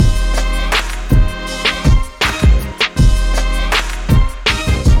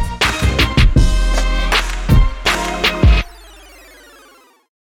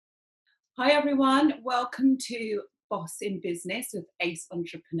everyone. Welcome to Boss in Business with Ace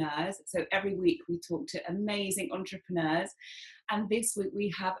Entrepreneurs. So every week we talk to amazing entrepreneurs. And this week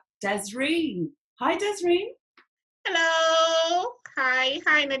we have Desreen. Hi, Desreen. Hello. Hi,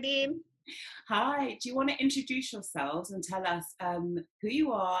 Nadine. Hi. Do you want to introduce yourselves and tell us who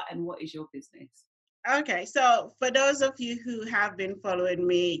you are and what is your business? Okay, so for those of you who have been following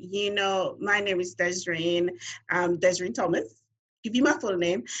me, you know, my name is Desreen. Desreen Thomas. Give you my full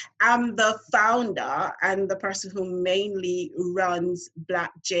name. I'm the founder and the person who mainly runs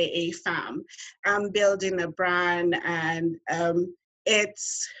Black JA Fam. I'm building a brand and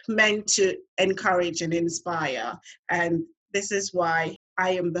it's meant to encourage and inspire. And this is why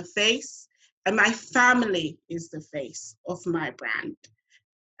I am the face and my family is the face of my brand.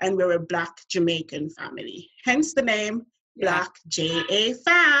 And we're a Black Jamaican family. Hence the name Black JA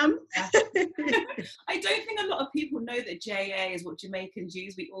Fam. I don't think a lot of people know that JA is what Jamaicans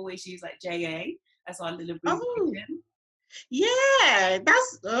use. We always use like JA as our little abbreviation. Yeah,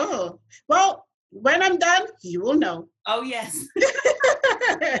 well, when I'm done, you will know. Oh, yes.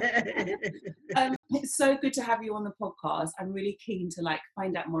 It's so good to have you on the podcast. I'm really keen to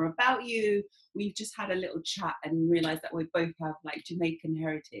find out more about you. We've just had a little chat and realised that we both have Jamaican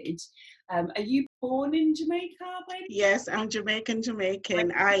heritage. Are you born in Jamaica? Yes, I'm Jamaican.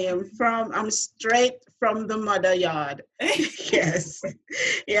 I'm straight from the mother yard. Yes.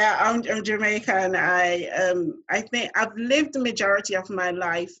 Yeah, I'm Jamaican. I think I've lived the majority of my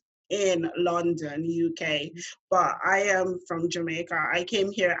life in London, UK, but I am from Jamaica. I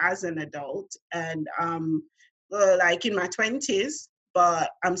came here as an adult and in my 20s, but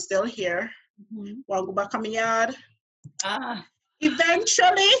I'm still here. Want to go back on my yard?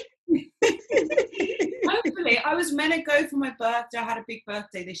 Eventually. Hopefully. I was meant to go for my birthday. I had a big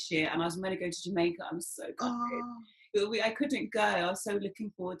birthday this year and I was meant to go to Jamaica. I'm so gutted. I couldn't go. I was so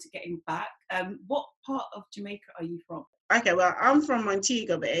looking forward to getting back. What part of Jamaica are you from? Okay, well, I'm from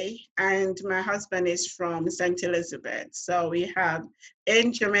Montego Bay and my husband is from St. Elizabeth. So we have,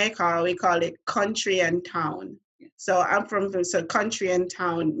 in Jamaica, we call it country and town. Yeah. So I'm so country and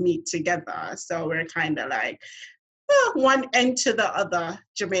town meet together. So we're kind of one end to the other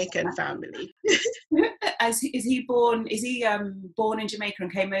Jamaican family. Is he born in Jamaica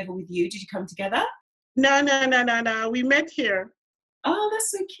and came over with you? Did you come together? No. We met here. Oh,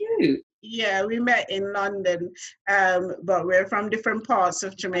 that's so cute. Yeah, we met in London, but we're from different parts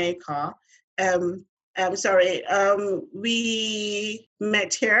of Jamaica. We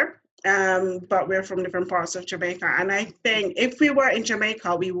met here, but we're from different parts of Jamaica. And I think if we were in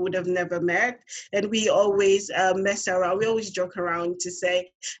Jamaica, we would have never met. And we always mess around. We always joke around to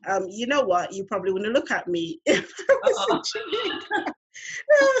say, you know what, you probably wouldn't look at me if I was in Jamaica.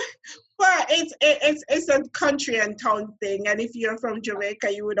 But it's a country and town thing, and if you're from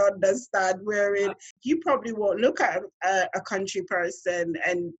Jamaica, you would understand. Wherein you probably won't look at a country person,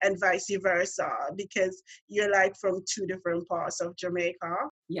 and vice versa, because you're from two different parts of Jamaica.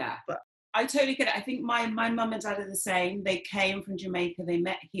 Yeah, but I totally get it. I think my mum and dad are the same. They came from Jamaica. They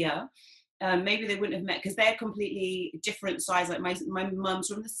met here. Maybe they wouldn't have met because they're completely different sides. Like my mum's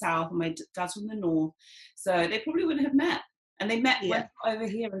from the south and my dad's from the north, so they probably wouldn't have met. And they met over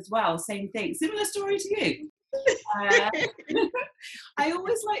here as well. Same thing. Similar story to you. I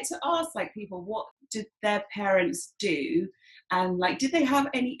always like to ask people, what did their parents do? And did they have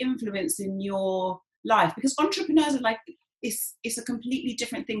any influence in your life? Because entrepreneurs are it's a completely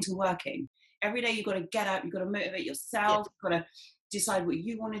different thing to working. Every day you've got to get up, you've got to motivate yourself, you've got to decide what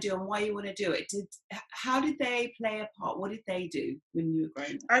you want to do and why you want to do it. How did they play a part? What did they do when you were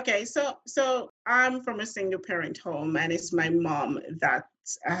growing up? Okay, so I'm from a single parent home, and it's my mom that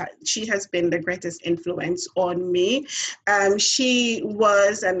she has been the greatest influence on me. She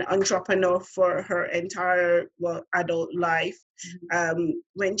was an entrepreneur for her entire adult life.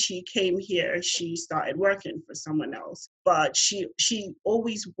 When she came here, she started working for someone else, but she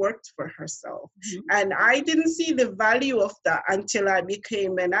always worked for herself. And I didn't see the value of that until I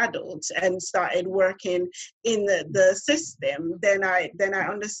became an adult and started working in the system. Then I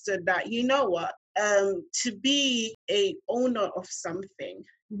understood that, you know what, to be a owner of something,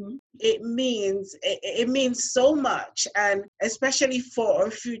 it means so much, and especially for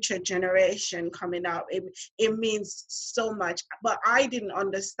a future generation coming up, it means so much. But I didn't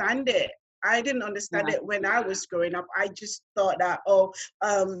understand it. It when I was growing up. I just thought that,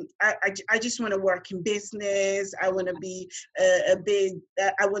 I just want to work in business. I want to be I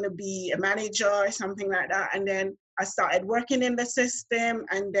want to be a manager or something like that. And then I started working in the system,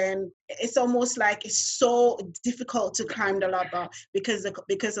 and then it's almost like it's so difficult to climb the ladder because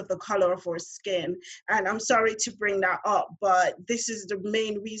of the color of our skin. And I'm sorry to bring that up, but this is the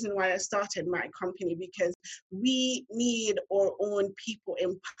main reason why I started my company, because we need our own people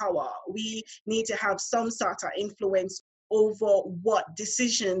in power. We need to have some sort of influence over what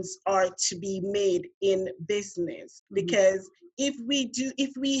decisions are to be made in business, because if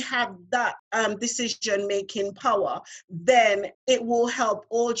we have that decision making power, then it will help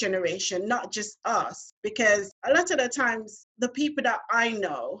all generation, not just us. Because a lot of the times the people that I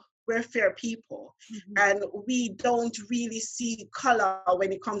know, we're fair people, and we don't really see color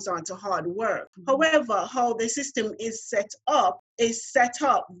when it comes down to hard work. However, how the system is set up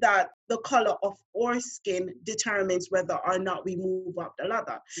that the color of our skin determines whether or not we move up the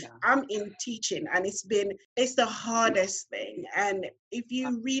ladder. Yeah. I'm in teaching, and it's the hardest thing. And if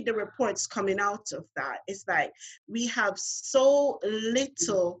you read the reports coming out of that, it's like we have so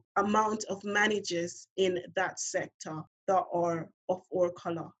little amount of managers in that sector that are of our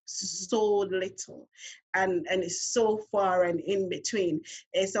color, so little, and it's so far and in between.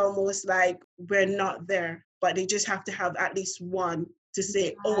 It's almost like we're not there, but they just have to have at least one to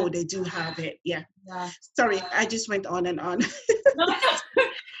say, oh, they do have it. Yeah. Sorry, I just went on and on. No.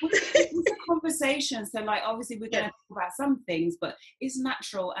 It's a conversation, so like obviously we're going to talk about some things, but it's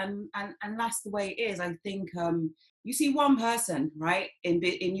natural, and that's the way it is. I think you see one person, right, in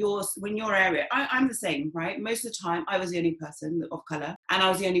your area. I'm the same, right? Most of the time I was the only person of color, and I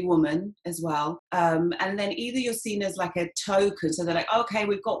was the only woman as well, and then either you're seen as like a token, so they're like, okay,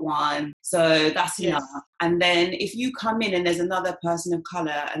 we've got one, so that's enough. And then if you come in and there's another person of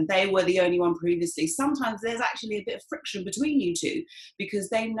color and they were the only one previously, sometimes there's actually a bit of friction between you two, because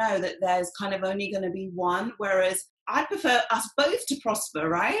they know that there's kind of only going to be one, whereas I prefer us both to prosper,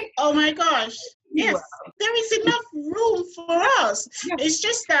 right? Oh my gosh. Yes, there is enough room for us. Yeah. It's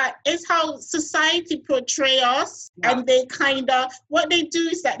just that it's how society portray us, and they what they do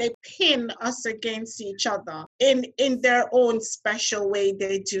is that they pin us against each other in their own special way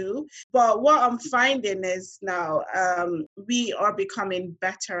they do. But what I'm finding is now we are becoming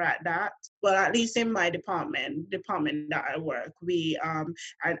better at that. Well, at least in my department that I work, we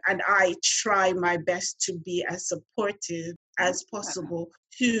and I try my best to be as supportive as possible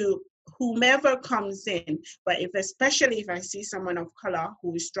to whomever comes in. But especially if I see someone of color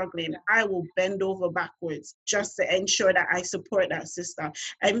who is struggling, I will bend over backwards just to ensure that I support that sister.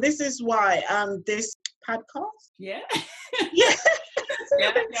 And this is why this podcast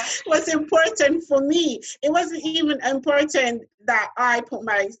was important for me. It wasn't even important that I put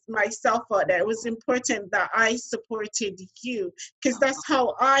myself out there. It was important that I supported you, because that's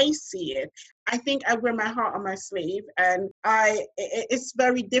how I see it. I think I wear my heart on my sleeve, and it's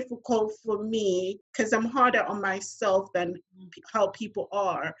very difficult for me because I'm harder on myself than how people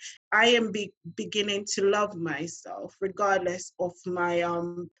are. I am beginning to love myself regardless of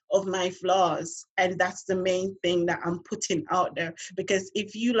my flaws, and that's the main thing that I'm putting out there. Because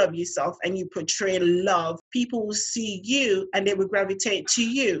if you love yourself and you portray love, people will see you and they will gravitate to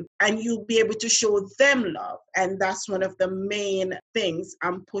you, and you'll be able to show them love. And that's one of the main things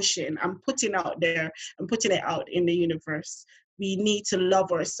I'm pushing. I'm putting out there. I'm putting it out in the universe. We need to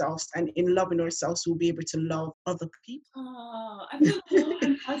love ourselves, and in loving ourselves, we'll be able to love other people. Oh, I feel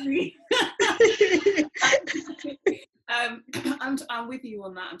warm. I'm with you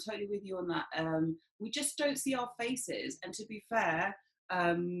on that. I'm totally with you on that. We just don't see our faces, and to be fair,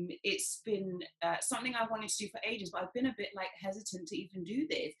 it's been something I wanted to do for ages, but I've been a bit like hesitant to even do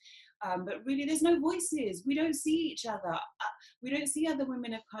this. But really, there's no voices. We don't see each other. We don't see other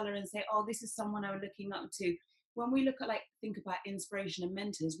women of color and say, oh, this is someone I'm looking up to. When we think about inspiration and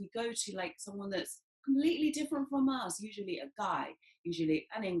mentors, we go to like someone that's completely different from us, usually a guy, usually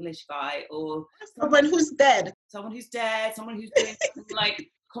an English guy, or someone who's dead, someone who's doing something like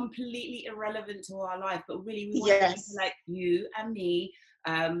completely irrelevant to our life. But really, we want people like you and me,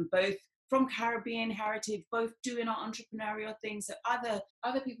 both from Caribbean heritage, both doing our entrepreneurial things. So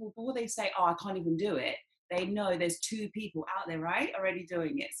other people, before they say, oh, I can't even do it, they know there's two people out there, right, already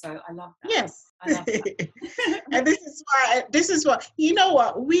doing it. So I love that. Yes. I love that. And this is why, you know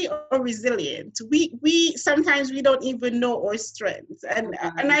what, we are resilient. We sometimes we don't even know our strengths. And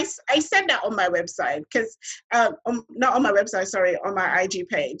I said that on my website, because not on my website, sorry, on my IG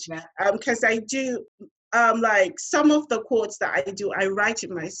page. Because I do like some of the quotes that I write it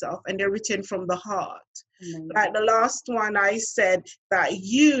myself, and they're written from the heart. Like the last one, I said that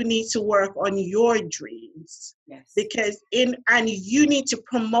you need to work on your dreams, because and you need to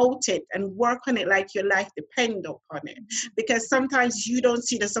promote it and work on it like your life depends upon it, because sometimes you don't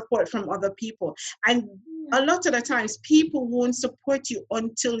see the support from other people. And a lot of the times people won't support you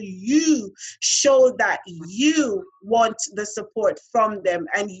until you show that you want the support from them,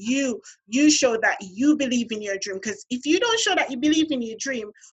 and you show that you believe in your dream. Because if you don't show that you believe in your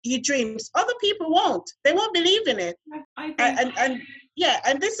dreams, other people won't. They won't believe in it. And yeah,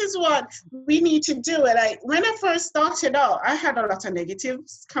 and this is what we need to do. And when I first started out, I had a lot of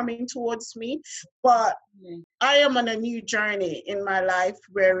negatives coming towards me, but I am on a new journey in my life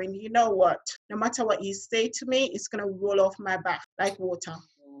wherein, you know what, no matter what you say to me, it's going to roll off my back like water.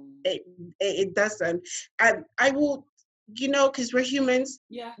 It doesn't. And I will, because we're humans,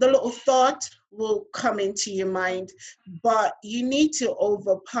 the little thought will come into your mind, but you need to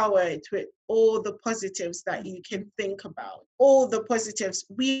overpower it with all the positives that you can think about. All the positives.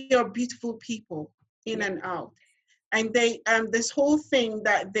 We are beautiful people in and out. And they this whole thing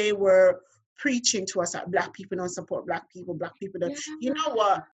that they were preaching to us that Black people don't support Black people don't. You know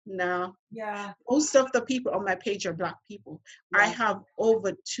what? No. Yeah. Most of the people on my page are Black people. I have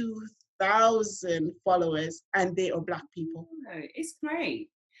over 2,000 followers, and they are Black people. Oh, it's great.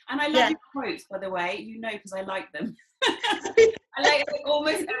 And I love your quotes, by the way, because I like them. I like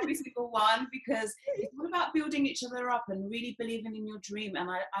almost every single one, because it's all about building each other up and really believing in your dream. And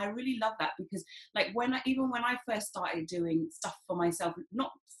I really love that, because when I first started doing stuff for myself,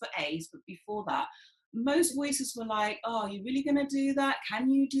 not for Ace, but before that, most voices were like, oh, you're really going to do that? Can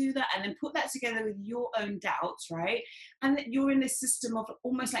you do that? And then put that together with your own doubts, right? And that you're in this system of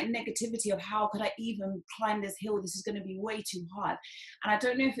almost like negativity of how could I even climb this hill? This is going to be way too hard. And I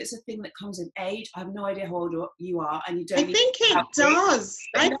don't know if it's a thing that comes with age. I have no idea how old you are, and you don't. I think it does.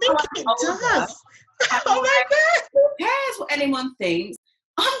 I think it does. Oh my God. Who cares what anyone thinks?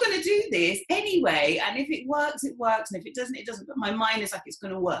 I'm going to do this anyway, and if it works, it works, and if it doesn't, it doesn't. But my mind is like, it's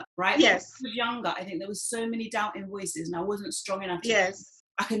going to work, right? Yes. When I was younger, I think there was so many doubting voices, and I wasn't strong enough to,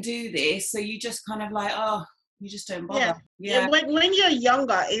 I can do this. So you just kind of like, oh, you just don't bother. Yeah. When you're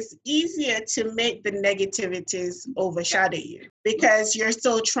younger, it's easier to make the negativities overshadow you, because you're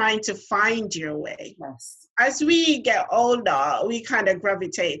still trying to find your way. Yes. As we get older, we kind of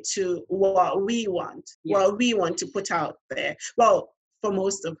gravitate to what we want, what we want to put out there. Well, for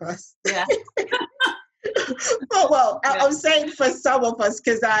most of us. Yeah. I'm saying for some of us,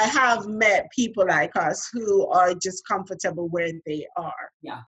 because I have met people like us who are just comfortable where they are.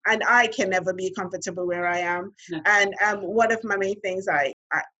 Yeah. And I can never be comfortable where I am. No. And one of my main things, I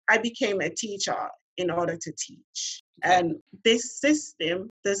became a teacher in order to teach. Okay. And this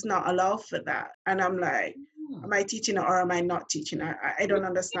system does not allow for that. And I'm like, am I teaching or am I not teaching? I don't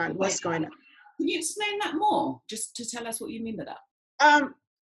understand what's going on. Can you explain that more? Just to tell us what you mean by that.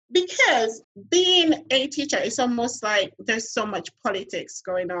 Because being a teacher is almost like there's so much politics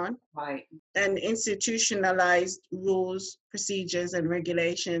going on. Right. And institutionalized rules, procedures, and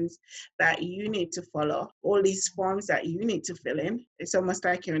regulations that you need to follow. All these forms that you need to fill in. It's almost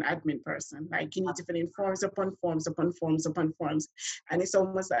like you're an admin person. Like you need to fill in forms upon forms upon forms upon forms. And it's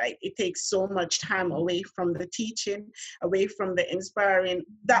almost like it takes so much time away from the teaching, away from the inspiring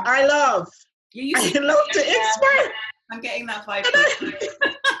that I love. I love to inspire. I'm getting that vibe.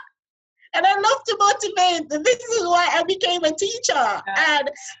 And I love to motivate. This is why I became a teacher. Yeah. And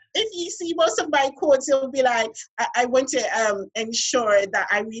if you see most of my quotes, it'll be like, I want to ensure that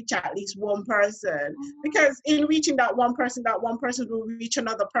I reach at least one person. Because in reaching that one person will reach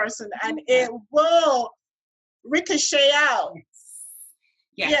another person, and it will ricochet out.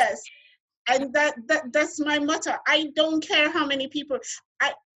 Yes. And that's my motto. I don't care how many people.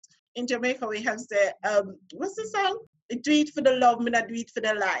 In Jamaica, we have the, what's the song? Do it for the love, me not do it for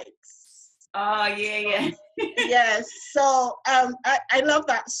the likes. Oh, yeah. Yes. So I love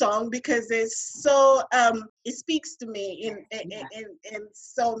that song because it's so, it speaks to me in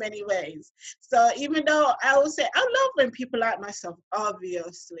so many ways. So even though I will say, I love when people like myself,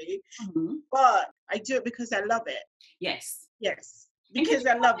 obviously, but I do it because I love it. Yes. Yes. Because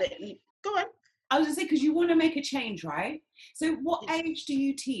I love it. Go on. I was going to say, because you want to make a change, right? So what age do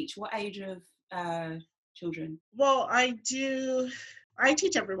you teach? What age of children? Well, I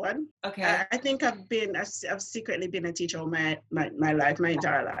teach everyone. Okay. I think I've secretly been a teacher all my life, my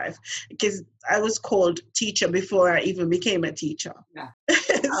entire life, because I was called teacher before I even became a teacher. Yeah.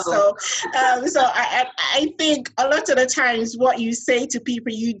 So I think a lot of the times what you say to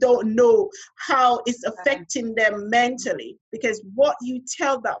people, you don't know how it's affecting them mentally, because what you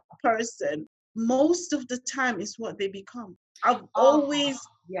tell that person most of the time is what they become. I've always,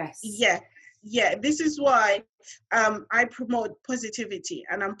 yes. Yeah. this is why I promote positivity,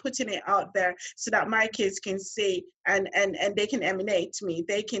 and I'm putting it out there so that my kids can see and they can emanate me.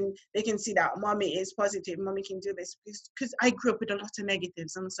 They can see that mommy is positive, mommy can do this, because I grew up with a lot of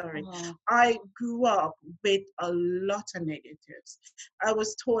negatives. I'm sorry. Oh. I grew up with a lot of negatives. I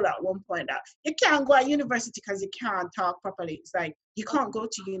was told at one point that you can't go to university because you can't talk properly. It's like, you can't go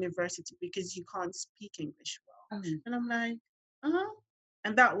to university because you can't speak English well. And I'm like,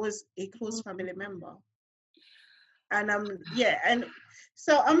 and that was a close family member. And and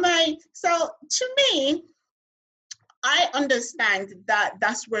so I'm like, so to me, I understand that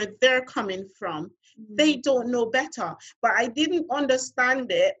that's where they're coming from. They don't know better, but I didn't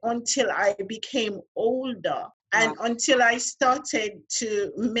understand it until I became older and until I started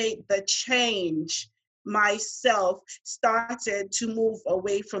to make the change myself, started to move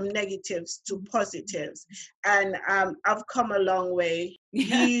away from negatives to positives. And I've come a long way.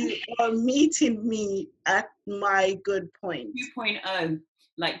 You are meeting me at my good point. 2.0,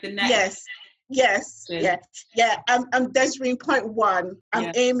 like the next. Yes. I'm Desiree point 1.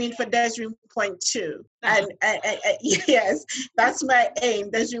 I'm aiming for Desiree point 2. And yes, that's my aim,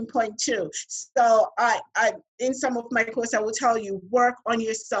 Desiree point 2. So I in some of my courses, I will tell you, work on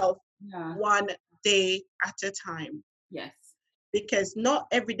yourself one day at a time. Yes. Because not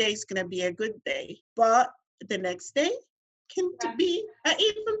every day is going to be a good day, but the next day can be an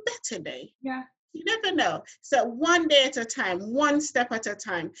even better day. Yeah. You never know. So one day at a time, one step at a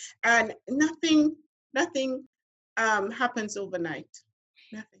time, and nothing happens overnight.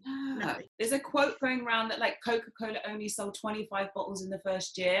 Nothing. There's a quote going around that like Coca-Cola only sold 25 bottles in the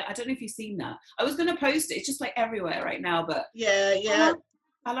first year. I don't know if you've seen that. I was going to post it. It's just like everywhere right now, but yeah.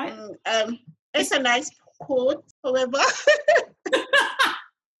 I like. It's a nice quote, however.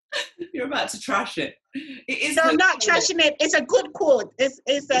 You're about to trash it. It is. No, I'm not trashing it. It's a good quote. It's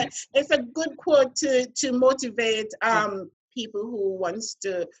a good quote to motivate people who want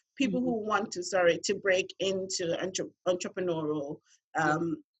to break into entrepreneurial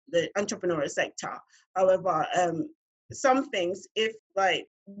the entrepreneurial sector. However, some things, if like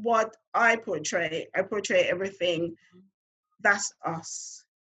what I portray everything that's us.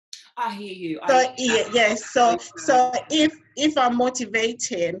 I hear you. So if I'm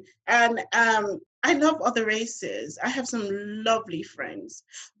motivating, and I love other races, I have some lovely friends.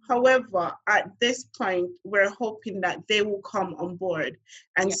 However, at this point, we're hoping that they will come on board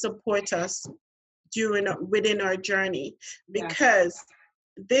and support us within our journey, because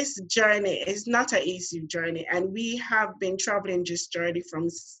this journey is not an easy journey, and we have been traveling this journey from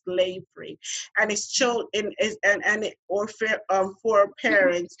slavery, and it's shown for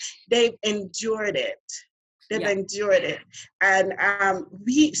parents, they've endured it. Endured it, and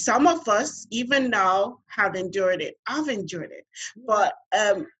some of us even now have endured it. I've endured it, but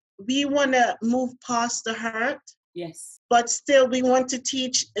we want to move past the hurt. Yes. But still, we want to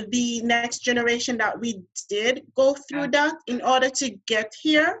teach the next generation that we did go through that in order to get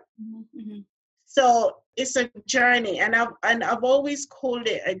here. Mm-hmm. So it's a journey, and I've always called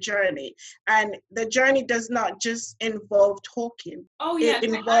it a journey. And the journey does not just involve talking. Oh yeah, it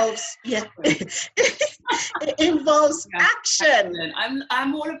involves it involves action.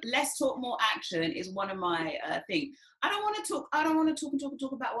 I'm more of less talk, more action is one of my things. I don't want to talk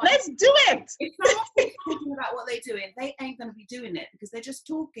about what. Let's do it. If someone's talking about what they're doing, they ain't going to be doing it because they're just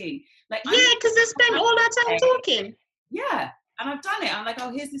talking. Like because they spend all that time talking. Yeah, and I've done it. I'm like,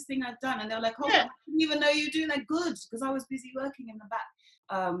 oh, here's this thing I've done, and they're like, oh, I didn't even know you were doing that. Good, because I was busy working in the back.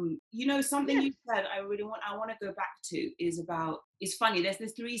 Something you said I want to go back to is about. It's funny.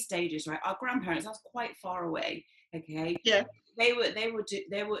 There's 3 stages, right? Our grandparents, that's quite far away. Okay. Yeah. They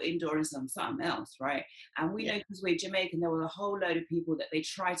were enduring something else, right? And we know, because we're Jamaican, there were a whole load of people that they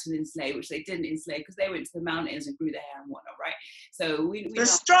tried to enslave, which they didn't enslave because they went to the mountains and grew their hair and whatnot, right? So we the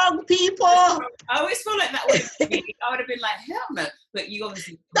strong people. I always feel like that would have been, I would have been like, hell no. But you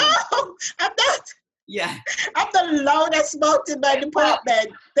obviously no, I'm not. Yeah. I'm the loudest mouth in my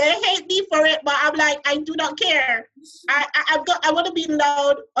department. They hate me for it, but I'm like, I do not care. I want to be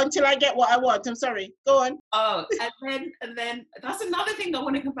loud until I get what I want. I'm sorry. Go on. Oh, and then that's another thing I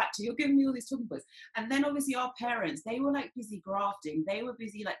want to come back to. You're giving me all these talking points. And then obviously our parents, they were like busy grafting. They were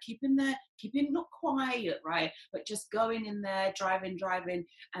busy like keeping not quiet, right? But just going in there, driving,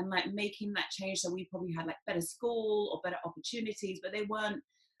 and like making that change. So we probably had like better school or better opportunities, but they weren't.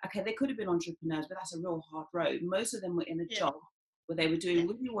 Okay, they could have been entrepreneurs, but that's a real hard road. Most of them were in a job where they were doing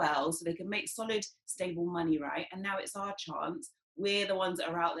really well, so they could make solid, stable money, right? And now it's our chance. We're the ones that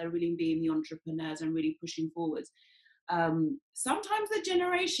are out there really being the entrepreneurs and really pushing forwards. Sometimes the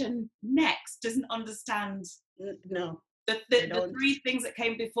generation next doesn't understand. No. The three things that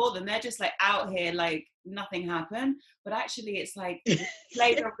came before them, they're just like out here like nothing happened, but actually it's like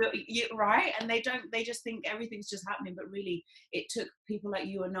right, and they just think everything's just happening, but really it took people like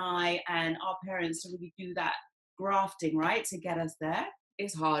you and I and our parents to really do that grafting, right, to get us there.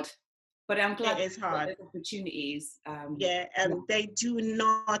 It's hard, but I'm glad it is hard. There's opportunities. They do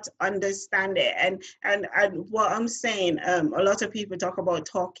not understand it, and what I'm saying, a lot of people talk about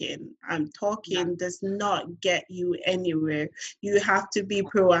talking. Talking does not get you anywhere. You have to be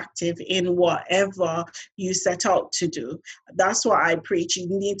proactive in whatever you set out to do. That's what I preach. You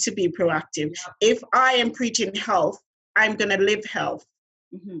need to be proactive. If I am preaching health, I'm gonna live health.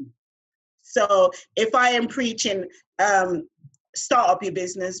 Mm-hmm. So if I am preaching start up your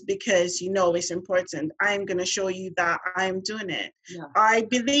business because you know it's important, I'm going to show you that I'm doing it. I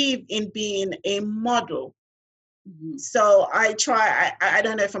believe in being a model. Mm-hmm. So I try, I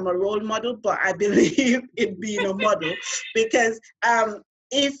don't know if I'm a role model, but I believe in being a model because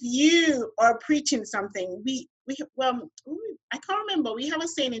if you are preaching something, I can't remember. We have a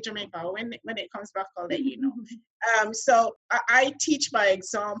saying in Jamaica, when it comes back, I'll let you know. So I teach by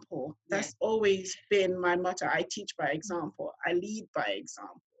example. That's always been my motto. I teach by example. I lead by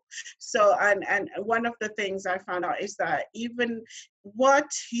example. So, and one of the things I found out is that even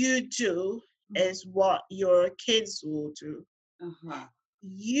what you do is what your kids will do. Uh-huh.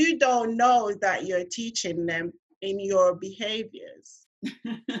 You don't know that you're teaching them in your behaviors.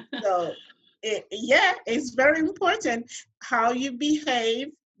 So, it's very important how you behave,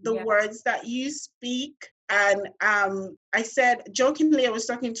 the words that you speak. And I said, jokingly, I was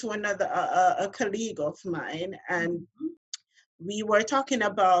talking to another a colleague of mine, and we were talking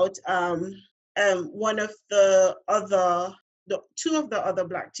about one of two of the other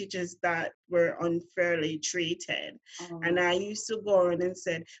Black teachers that were unfairly treated. And I used to go and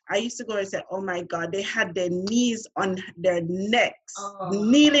say, oh my God, they had their knees on their necks,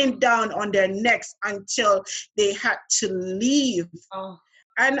 kneeling down on their necks until they had to leave.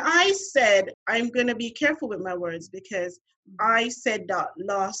 And I said, I'm going to be careful with my words because I said that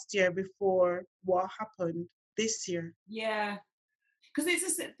last year before what happened this year. Yeah. Because it's a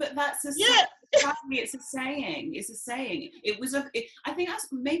saying. It's a saying. I think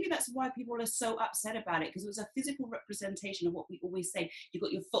that's why people are so upset about it, because it was a physical representation of what we always say. You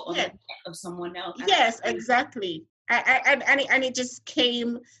got your foot on the neck of someone else. Yes, exactly. And it just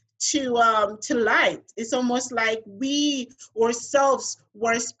came to light. It's almost like we ourselves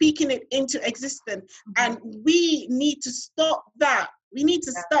were speaking it into existence, and we need to stop that. We need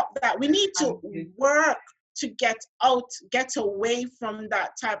to stop that. We need to work to get away from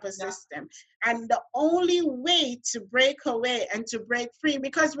that type of system. And the only way to break away and to break free,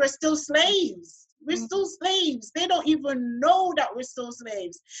 because we're still slaves. We're still slaves. They don't even know that we're still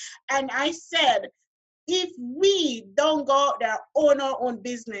slaves. And I said, if we don't go out there, own our own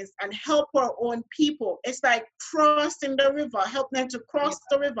business and help our own people, it's like crossing the river, help them to cross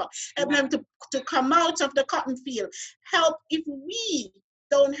the river, help them to come out of the cotton field. If we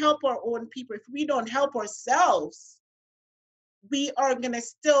don't help our own people, if we don't help ourselves, we are going to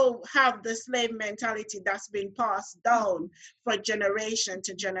still have the slave mentality that's been passed down for generation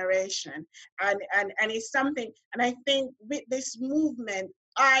to generation. And it's something, and I think with this movement,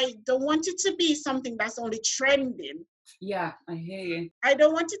 I don't want it to be something that's only trending. Yeah, I hear you. I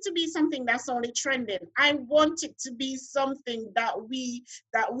don't want it to be something that's only trending. I want it to be something that we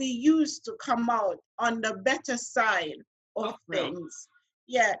use to come out on the better side of things.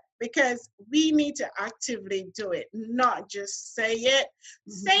 Yeah, because we need to actively do it, not just say it.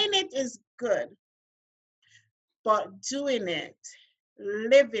 Saying it is good, but doing it,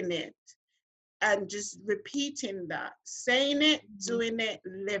 living it, and just repeating that. Saying it, doing it,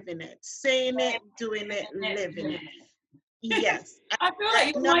 living it. Saying it, doing it, living it. Yes. I feel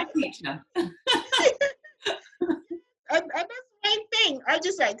like you're my teacher. And that's my thing. I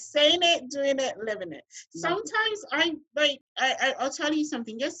just like saying it, doing it, living it. Sometimes I'll tell you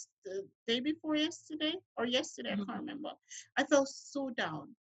something. Yes, the day before yesterday, I can't remember. I felt so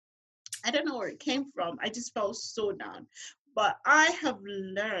down. I don't know where it came from. I just felt so down. But I have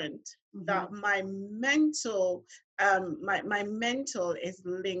learned that my mental, my mental is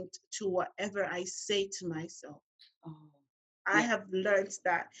linked to whatever I say to myself. I have learned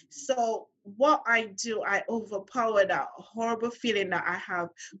that. So what I do, I overpower that horrible feeling that I have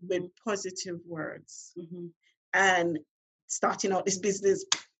with positive words. And starting out this business,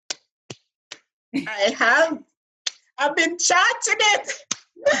 I've been charting it.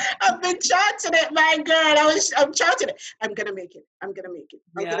 My girl. I'm charting it. I'm gonna make it. I'm gonna be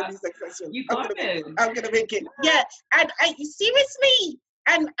successful. I'm gonna make it. Yeah. And I seriously,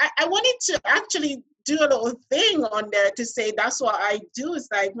 and I wanted to actually do a little thing on there to say that's what I do. It's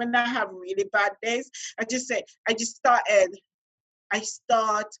like when I have really bad days, I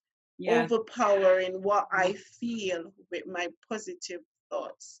start overpowering what I feel with my positive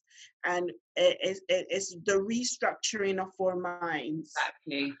thoughts. And it's the restructuring of our minds.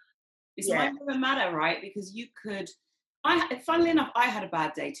 Exactly. It's mind over matter, right? Because you could, funnily enough, I had a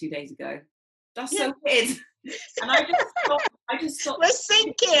bad day 2 days ago. That's so weird. And I just stopped. We're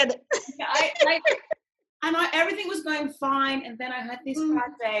sinking. Everything was going fine, and then I had this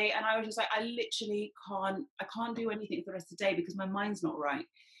bad day, and I was just like, I literally can't do anything for the rest of the day because my mind's not right.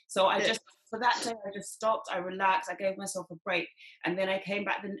 So for that day, I just stopped. I relaxed. I gave myself a break, and then I came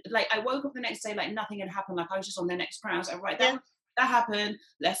back. I woke up the next day like nothing had happened. Like I was just on the next round. I was like, right, that happened.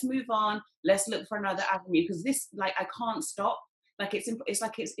 Let's move on. Let's look for another avenue because this, like, I can't stop. Like it's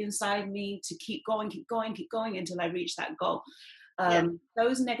like it's inside me to keep going until I reach that goal.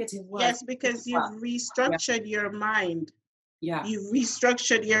 Those negative words. Yes, because you've restructured your mind. Yeah. You've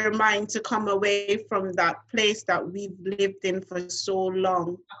restructured your mind to come away from that place that we've lived in for so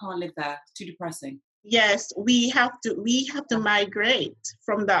long. I can't live there. It's too depressing. Yes, we have to migrate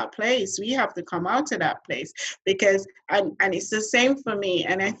from that place. We have to come out of that place because and it's the same for me.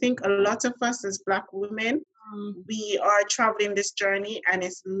 And I think a lot of us as Black women, we are traveling this journey, and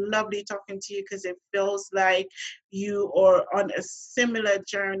it's lovely talking to you because it feels like you are on a similar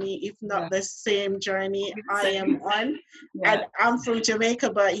journey, if not the same journey I am on. And I'm from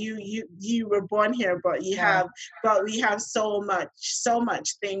Jamaica, but you were born here, but we have so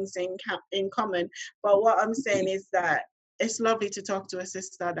much things in common. But what I'm saying is that it's lovely to talk to a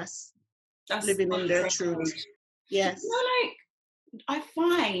sister that's living in their truth. Yes. I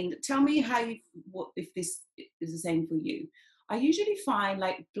find, tell me if this is the same for you. I usually find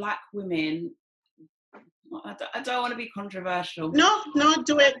like Black women, I don't want to be controversial. No,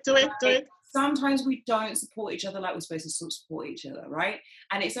 do it. Sometimes we don't support each other like we're supposed to support each other, right?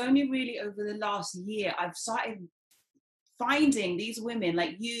 And it's only really over the last year I've started finding these women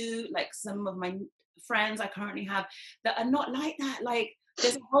like you, like some of my friends I currently have that are not like that. Like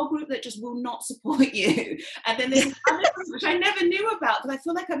there's a whole group that just will not support you, and then there's other group which I never knew about because I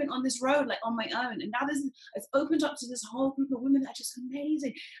feel like I've been on this road like on my own, and now it's opened up to this whole group of women that are just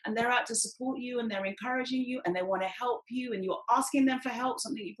amazing, and they're out to support you, and they're encouraging you, and they want to help you, and you're asking them for help,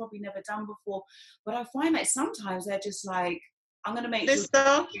 something you've probably never done before. But I find like sometimes they're just like, I'm going to make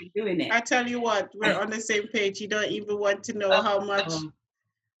sure you're doing it. I tell you what, we're on the same page. You don't even want to know how much.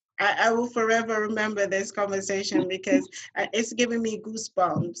 I will forever remember this conversation because it's giving me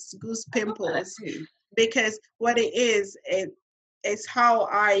goosebumps, goose pimples. Because what it is how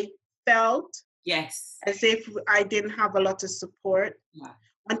I felt. Yes. As if I didn't have a lot of support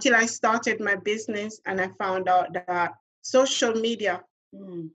until I started my business and I found out that social media,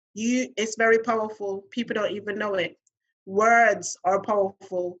 it's very powerful. People don't even know it. Words are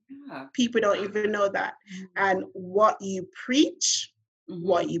powerful. People don't even know that. And what you preach,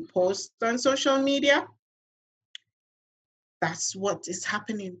 what you post on social media, that's what is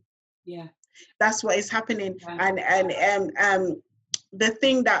happening. That's what is happening. And the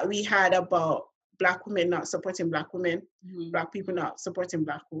thing that we had about Black women not supporting Black women, Black people not supporting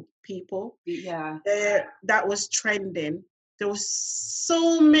Black people, that was trending. There was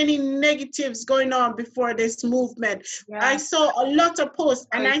so many negatives going on before this movement. I saw a lot of posts,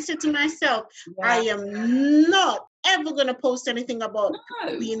 and I said to myself, I am not ever going to post anything about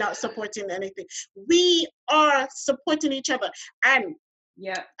we not supporting anything. We are supporting each other. And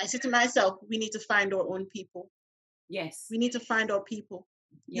I said to myself, we need to find our own people. Yes. We need to find our people.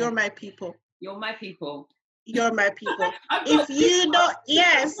 You're my people. You're my people. You're my people. If you don't,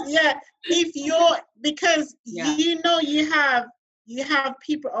 if you're, because you know you have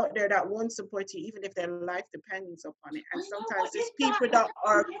people out there that won't support you, even if their life depends upon it. And sometimes it's people that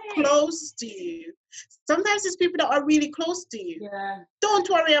are close to you. Sometimes it's people that are really close to you. Don't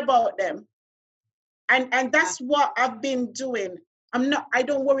worry about them. And that's what I've been doing. I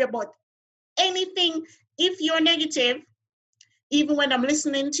don't worry about anything. If you're negative, even when I'm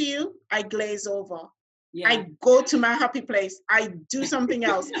listening to you, I glaze over. I go to my happy place. I do something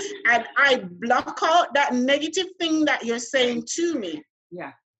else. And I block out that negative thing that you're saying to me.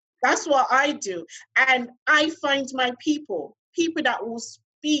 That's what I do. And I find my people that will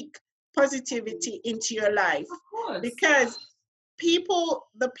speak positivity into your life. Because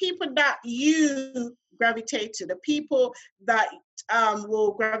the people that you gravitate to, the people that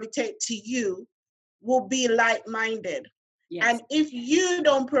will gravitate to you will be like-minded. And if you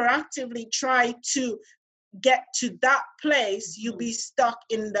don't proactively try to get to that place, you'll be stuck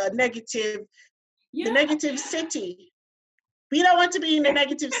in the negative city. We don't want to be in the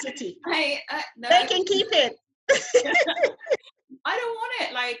negative city. No. They can keep it. I don't want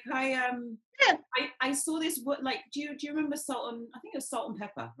it. Like Yeah. I saw this. What, like, do you remember Salt and, I think it was Salt and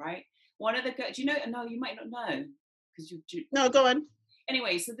Pepper, right? One of the girls. Do you know? No, you might not know because you. No, go on.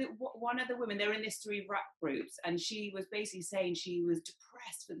 Anyway, so one of the women, they're in this 3 rap groups, and she was basically saying she was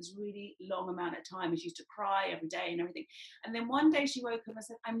depressed for this really long amount of time, and she used to cry every day and everything. And then one day she woke up and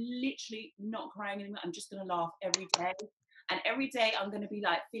said, I'm literally not crying anymore. I'm just going to laugh every day. And every day I'm going to be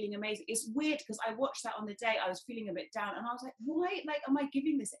like feeling amazing. It's weird because I watched that on the day I was feeling a bit down, and I was like, why? Like, am I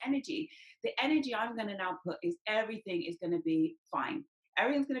giving this energy? The energy I'm going to now put is everything is going to be fine.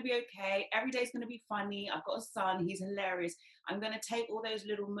 Everything's going to be okay. Every day's going to be funny. I've got a son. He's hilarious. I'm going to take all those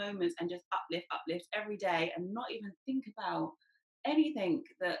little moments and just uplift every day, and not even think about anything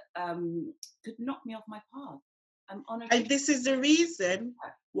that could knock me off my path. I'm on And this is the reason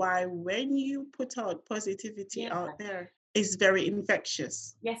why when you put out positivity out there, it's very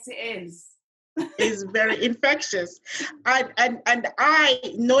infectious. Yes, it is. It's very infectious. And I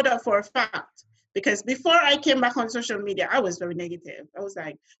know that for a fact. Because before I came back on social media, I was very negative. I was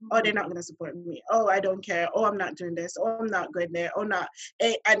like, oh, they're not going to support me. Oh, I don't care. Oh, I'm not doing this. Oh, I'm not going there. Oh, not.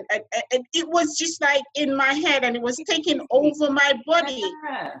 And it was just like in my head, and it was taking over my body.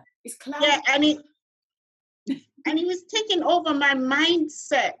 Yeah, it's cloudy. Yeah, and it was taking over my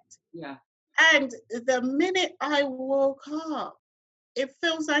mindset. Yeah. And the minute I woke up, it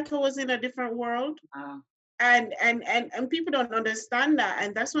feels like I was in a different world. And people don't understand that.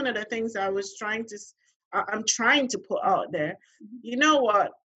 And that's one of the things I'm trying to put out there. You know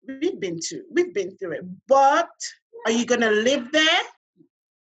what? We've been through it. But are you going to live there?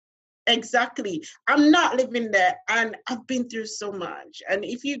 Exactly. I'm not living there. And I've been through so much. And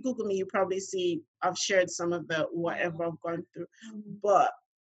if you Google me, you probably see I've shared some of the whatever I've gone through. But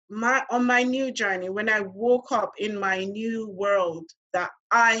on my new journey, when I woke up in my new world that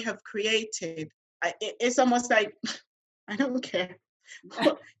I have created, it's almost like, I don't care.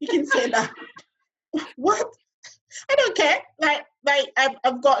 You can say that. What? I don't care. Like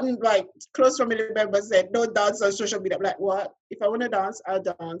I've gotten like close family members said, don't dance on social media. I'm like, what? If I want to dance, I'll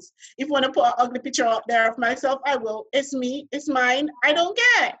dance. If I want to put an ugly picture out there of myself, I will. It's me. It's mine. I don't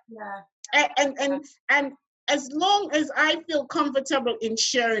care. Yeah. And as long as I feel comfortable in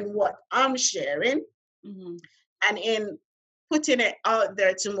sharing what I'm sharing, and in putting it out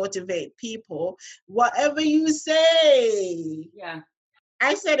there to motivate people, whatever you say. Yeah.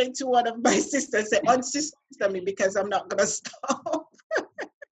 I said it to one of my sisters, say, unsister me because I'm not gonna stop.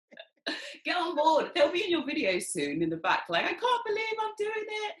 Get on board. They'll be in your videos soon in the back, like, I can't believe I'm doing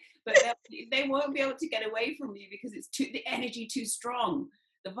it. But they won't be able to get away from you because it's the energy too strong,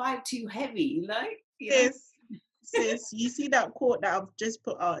 the vibe too heavy, like. Yes. Sis, you see that quote that I've just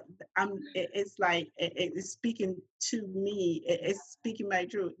put out? It's like it's speaking to me. It's speaking my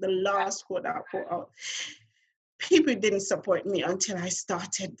truth. The last quote that I put out. People didn't support me until I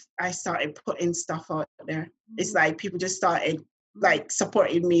started putting stuff out there. It's like people just started like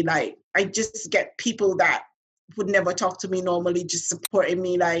supporting me. Like I just get people that would never talk to me normally just supporting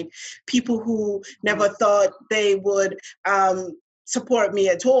me. Like people who never thought they would support me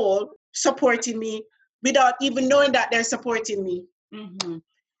at all, supporting me without even knowing that they're supporting me. And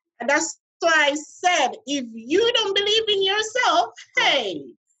that's why I said, if you don't believe in yourself, hey,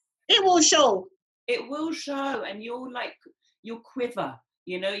 it will show. It will show, and you'll quiver.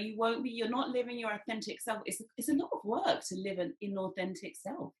 You're not living your authentic self. It's a lot of work to live an inauthentic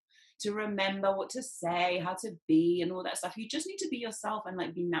self, to remember what to say, how to be, and all that stuff. You just need to be yourself and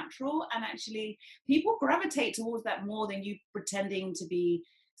like be natural. And actually, people gravitate towards that more than you pretending to be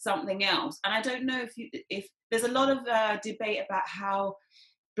something else. And I don't know if there's a lot of debate about how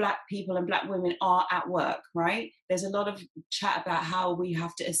Black people and Black women are at work, right? There's a lot of chat about how we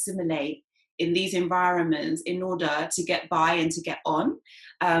have to assimilate in these environments in order to get by and to get on.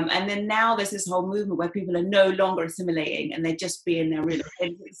 And then now there's this whole movement where people are no longer assimilating and they're just being their real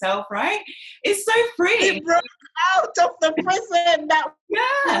authentic self, right? It's so freeing. We broke out of the prison that we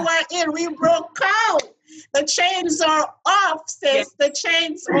were in. We broke out. The chains are off, sis. Yes. The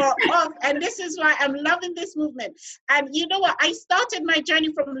chains are off. And this is why I'm loving this movement. And you know what? I started my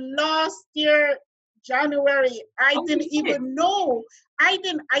journey from last year, January. I didn't even know. I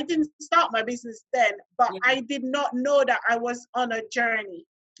didn't start my business then, but I did not know that I was on a journey.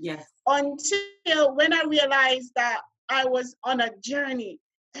 Yes. Until when I realized that I was on a journey,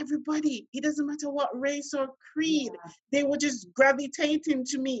 everybody, it doesn't matter what race or creed, they were just gravitating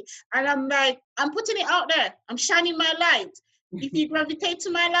to me. And I'm like, I'm putting it out there. I'm shining my light. If you gravitate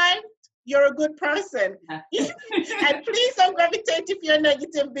to my light, you're a good person. Yeah. And please don't gravitate if you're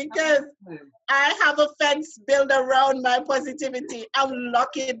negative, because I have a fence built around my positivity. I'm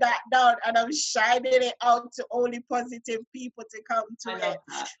locking that down and I'm shining it out to only positive people to come to it.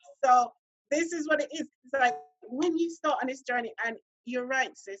 So this is what it is. It's like when you start on this journey, and you're right,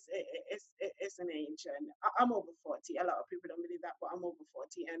 sis, it's an age, and I'm over 40. A lot of people don't believe that, but I'm over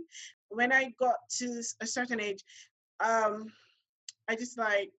 40. And when I got to a certain age, I just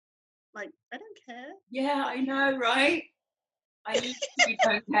like I don't care. Yeah, I know, right? I literally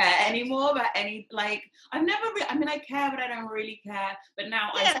don't care anymore about any, like, I've never I mean, I care, but I don't really care. But now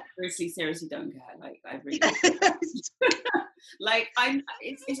I seriously don't care. Like, I really like,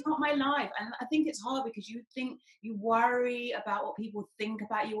 it's not my life. And I think it's hard because you worry about what people think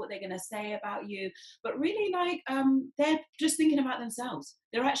about you, what they're going to say about you. But really, like, they're just thinking about themselves.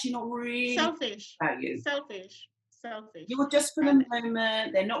 They're actually not really selfish about you. Selfish. You're just for the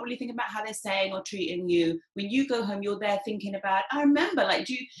moment. They're not really thinking about how they're saying or treating you. When you go home, you're there thinking about, I remember, like,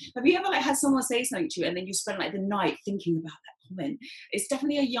 have you ever like had someone say something to you and then you spend like the night thinking about that comment? It's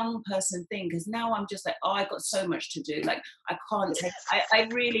definitely a young person thing, because now I'm just like, oh, I got so much to do. Like, I can't take, I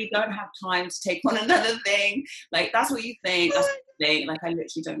really don't have time to take on another thing. Like, that's what you think. That's what you think. Like, I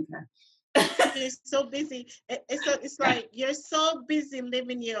literally don't care. You're so busy. It's like you're so busy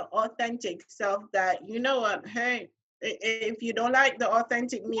living your authentic self that, you know what, hey, if you don't like the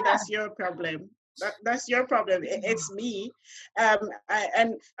authentic me, that's your problem. That's your problem. It's me. I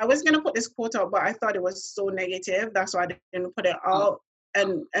was gonna put this quote out, but I thought it was so negative. That's why I didn't put it out.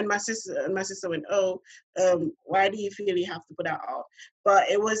 And my sister went, oh, why do you feel you have to put that out? But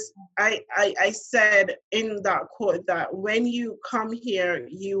it was, I said in that quote that when you come here,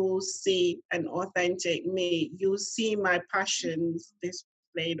 you will see an authentic me. You'll see my passions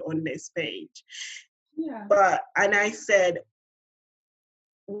displayed on this page. Yeah. And I said,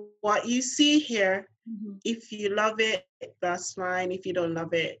 what you see here, if you love it, that's fine. If you don't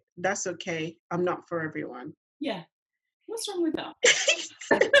love it, that's okay. I'm not for everyone. Yeah. What's wrong with that?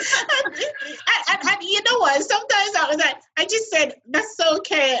 and you know what? Sometimes I was like, I just said, that's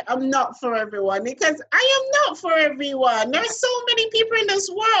okay. I'm not for everyone, because I am not for everyone. There's so many people in this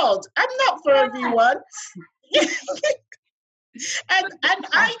world. I'm not for everyone. and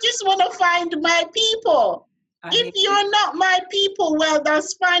I just want to find my people. If you're not my people, well,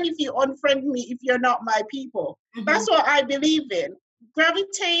 that's fine if you unfriend me if you're not my people. That's what I believe in.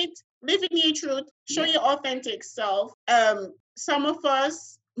 Gravitate, live in your truth, show your authentic self. Some of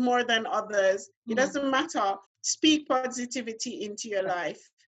us more than others. It doesn't matter. Speak positivity into your life.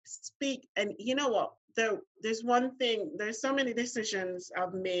 Speak, and you know what? There's one thing, there's so many decisions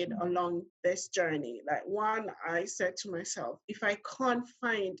I've made along this journey. Like, one, I said to myself, if I can't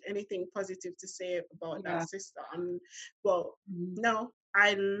find anything positive to say about that sister, no,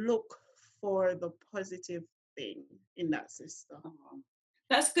 I look for the positive thing in that sister.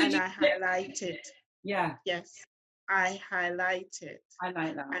 That's good. And I highlight it. Yeah. Yes. I highlight it. I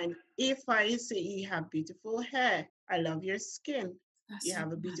like that. And if I say you have beautiful hair, I love your skin. That's you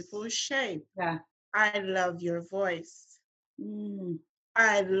have a beautiful shape. Yeah. I love your voice.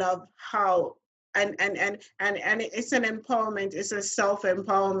 I love how and it's an empowerment. It's a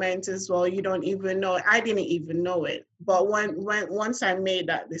self-empowerment as well. You don't even know. I didn't even know it. But once I made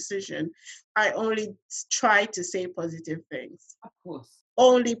that decision, I only try to say positive things. Of course.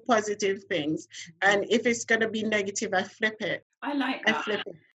 Only positive things. And if it's gonna be negative, I flip it. I like that. I flip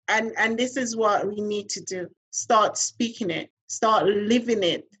it. And this is what we need to do. Start speaking it. Start living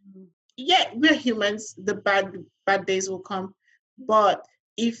it. Yeah, we're humans. The bad days will come. But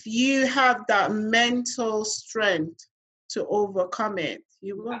if you have that mental strength to overcome it,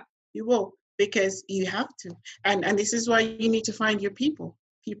 you will, because you have to. And this is why you need to find your people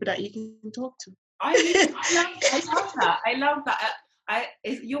that you can talk to. I love that. I love that.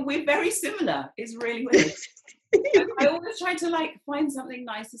 We're very similar. It's really weird. I always try to like find something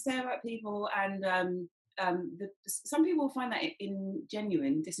nice to say about people, and some people find that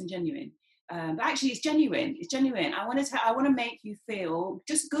disingenuine. But actually, it's genuine. It's genuine. I want to make you feel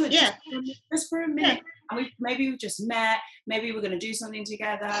just good. Yeah. Just for a minute. Yeah. And maybe we've just met. Maybe we're going to do something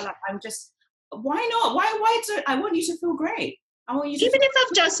together. Like, why not? I want you to feel great. I want you to even if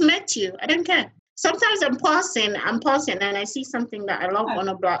I've just met you, I don't care. Sometimes I'm passing and I see something that I love on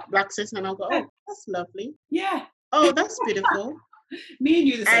a black sis, and I'll go, oh, that's lovely. Yeah. Oh, that's beautiful. Me and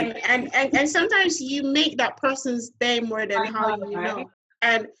you the same. And sometimes you make that person's day more than how you know.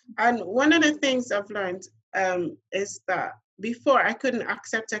 And one of the things I've learned is that before I couldn't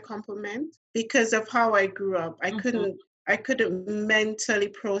accept a compliment because of how I grew up. I couldn't mentally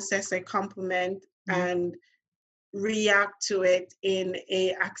process a compliment, and react to it in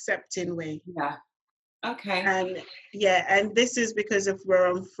a accepting way. Yeah. Okay. And yeah, and this is because of where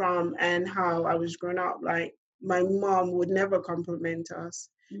I'm from and how I was growing up. Like my mom would never compliment us,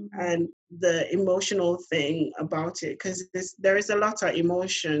 and the emotional thing about it, because there is a lot of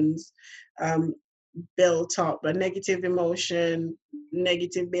emotions um, built up, a negative emotion,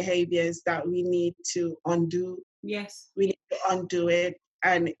 negative behaviors that we need to undo. Yes. We need to undo it,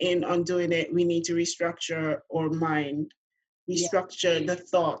 and in undoing it, we need to restructure our mind, restructure the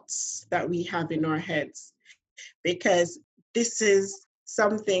thoughts that we have in our heads, because this is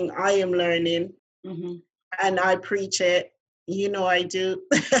something I am learning, and I preach it. You know I do.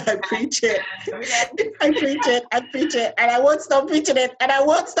 I preach it. I preach it. I preach it. And I won't stop preaching it. And I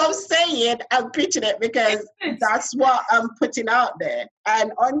won't stop saying I'm preaching it, because that's what I'm putting out there.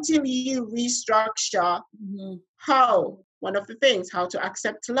 And until you restructure how, one of the things, how to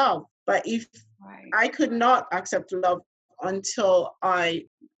accept love. But if I could not accept love until I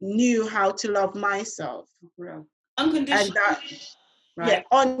knew how to love myself. Unconditionally. And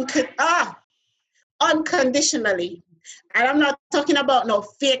that, unconditionally. And I'm not talking about no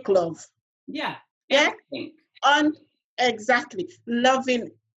fake love. Yeah. Exactly.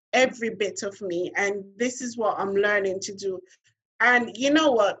 Loving every bit of me. And this is what I'm learning to do. And you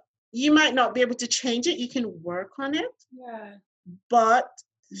know what? You might not be able to change it. You can work on it. Yeah. But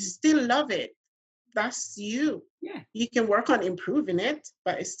still love it. That's you. Yeah. You can work on improving it,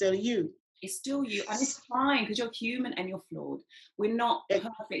 but it's still you. It's still you, and it's fine, because you're human and you're flawed. We're not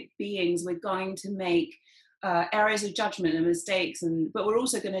perfect beings. We're going to make areas of judgment and mistakes, but we're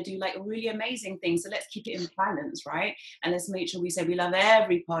also going to do like really amazing things. So let's keep it in balance, right? And let's make sure we say we love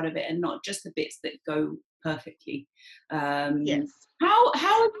every part of it and not just the bits that go perfectly. Yes. How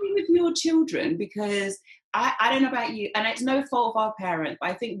are you with your children? Because I don't know about you, and it's no fault of our parents,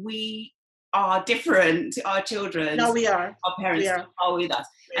 but I think we are different to our children. No, we are. Our parents are with us.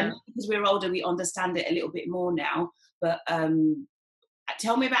 And because we're older, we understand it a little bit more now. But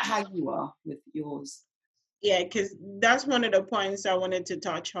tell me about how you are with yours. Yeah, because that's one of the points I wanted to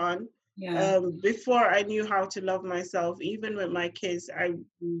touch on. Yeah. Before I knew how to love myself, even with my kids, I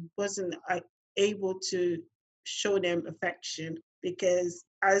wasn't able to show them affection, because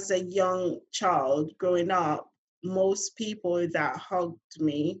as a young child growing up, most people that hugged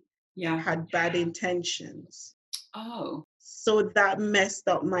me had bad intentions. Oh. So that messed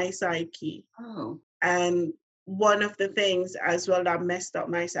up my psyche. Oh. And one of the things as well that messed up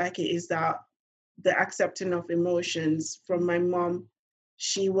my psyche is that the accepting of emotions from my mom,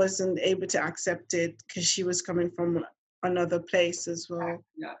 she wasn't able to accept it because she was coming from another place as well.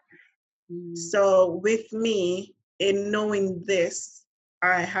 Yeah. So with me, in knowing this,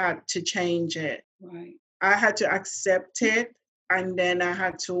 I had to change it. Right. I had to accept it, and then I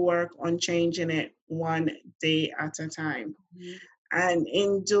had to work on changing it one day at a time. And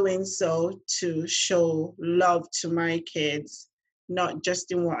in doing so, to show love to my kids, not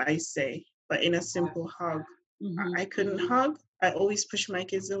just in what I say, but in a simple hug. I couldn't hug. I always push my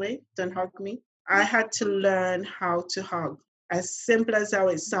kids away. Don't hug me. I had to learn how to hug. As simple as how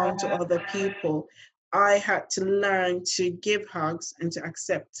it sounds to other people, I had to learn to give hugs and to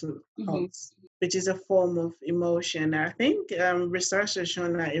accept hugs, which is a form of emotion. I think research has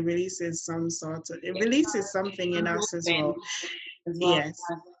shown that it releases releases something in us as well. Yes.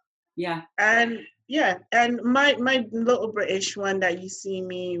 Yeah. And my little British one that you see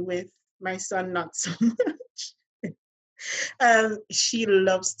me with, my son not so much. She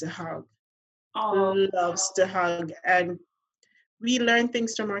loves to hug. Loves to hug. And we learn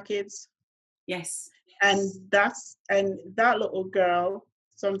things from our kids. Yes. And that little girl,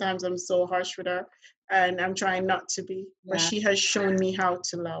 sometimes I'm so harsh with her, and I'm trying not to be, but she has shown me how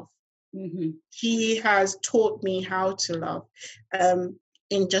to love. She has taught me how to love,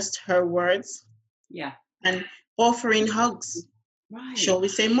 in just her words. Yeah. And offering hugs. Right. Shall we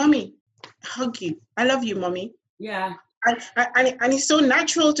say, "Mommy, hug you. I love you, Mommy." Yeah. And it's so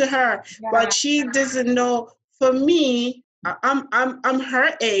natural to her, but she doesn't know. For me, I'm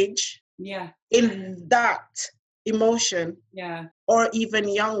her age. Yeah. In that emotion. Yeah. Or even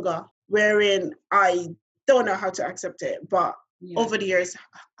younger, wherein I don't know how to accept it, but over the years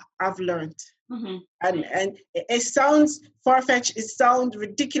I've learned. And it sounds far-fetched, it sounds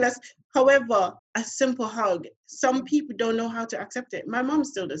ridiculous. However, a simple hug, some people don't know how to accept it. My mom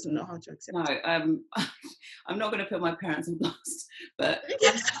still doesn't know how to accept it. I'm not going to put my parents on blast, but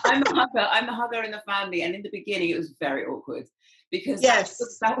I'm the hugger in the family, and in the beginning it was very awkward, because that's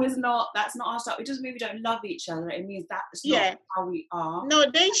not our style. It doesn't mean we don't love each other. It means that's not how we are.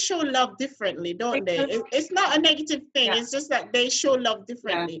 No, they show love differently, don't they? It's not a negative thing. It's just that they show love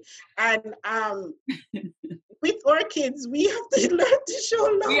differently. And with our kids, we have to learn to show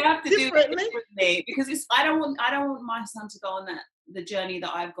love We have to differently. do it differently, because I don't want my son to go on the journey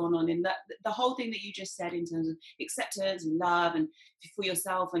that I've gone on, in that the whole thing that you just said in terms of acceptance and love and for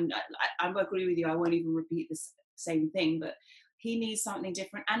yourself. And I agree with you. I won't even repeat the same thing, but he needs something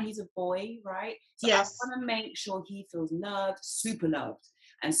different, and he's a boy, right? So Yes. I want to make sure he feels loved, super loved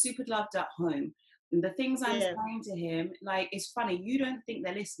at home. And the things I'm saying to him, like, it's funny, you don't think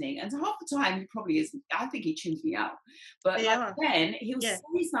they're listening, and half the time he probably isn't. I think he tunes me out, but like, then he'll say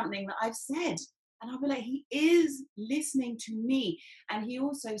something that I've said, and I'll be like, he is listening to me. And he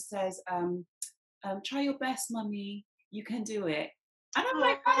also says, try your best, mummy, you can do it. And I'm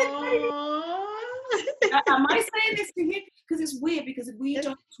like, am I saying this to him? Because it's weird, because we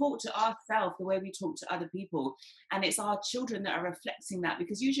don't talk to ourselves the way we talk to other people, and it's our children that are reflecting that.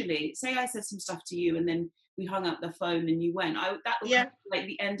 Because usually, say I said some stuff to you and then we hung up the phone and you went, that would be like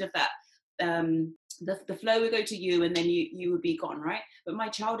the end of that. The flow would go to you, and then you would be gone, right? But my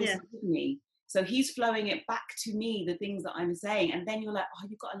child is with me, so he's flowing it back to me, the things that I'm saying, and then you're like, oh,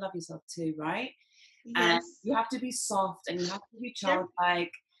 you've got to love yourself too, right? Yes. And you have to be soft, and you have to be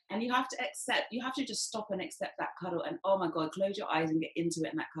childlike, and you have to accept. You have to just stop and accept that cuddle. And oh my God, close your eyes and get into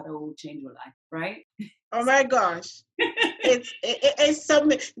it, and that cuddle will change your life, right? Oh my gosh, it's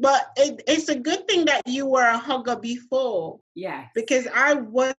something. But it's a good thing that you were a hugger before. Yeah. Because I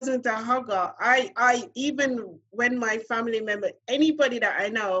wasn't a hugger. I even when my family member, anybody that I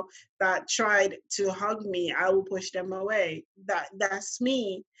know that tried to hug me, I will push them away. That's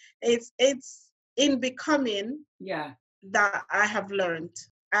me. It's in becoming that I have learned.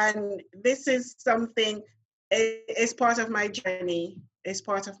 And this is something, it's part of my journey. It's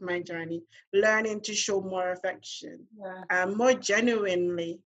part of my journey, learning to show more affection, more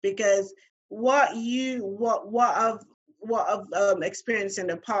genuinely, because what I've experienced in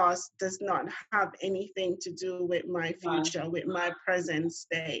the past does not have anything to do with my future, with my present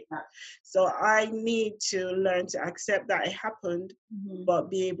state. So I need to learn to accept that it happened,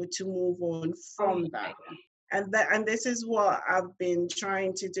 but be able to move on from that. And this is what I've been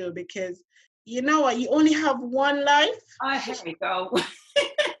trying to do, because you know what, you only have one life. Here we go.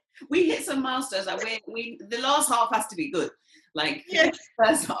 We hit some milestones. Like the last half has to be good. Like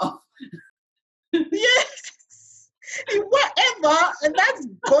first half. Yes. Whatever. That's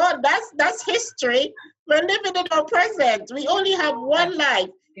good. That's history. We're living in our present. We only have one life.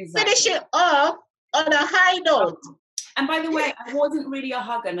 Exactly. Finish it off on a high note. And by the way, I wasn't really a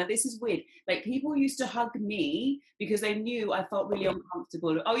hugger. Now, this is weird. Like, people used to hug me because they knew I felt really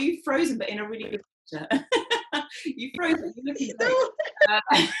uncomfortable. Oh, you've frozen, but in a really good picture. You've frozen. You're looking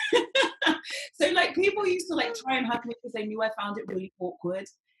great. So, like, people used to, like, try and hug me because they knew I found it really awkward.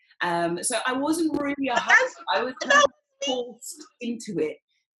 So I wasn't really a hugger. I was kind of forced into it.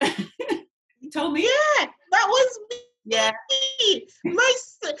 You told me? Yeah, that was me. Yeah.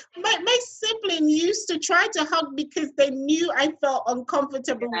 My sibling used to try to hug because they knew I felt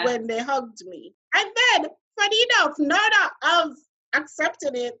uncomfortable when they hugged me. And then, funny enough, now that I've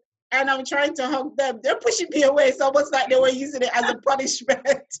accepted it and I'm trying to hug them, they're pushing me away. It's almost like they were using it as a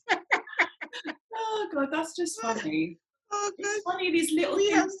punishment. Oh God, that's just funny. Oh, it's funny, these little things.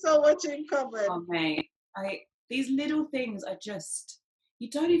 We have so much in common. Oh mate, these little things are just,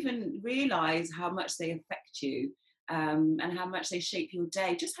 you don't even realise how much they affect you. And how much they shape your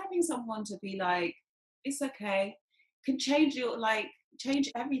day. Just having someone to be like, it's okay, can change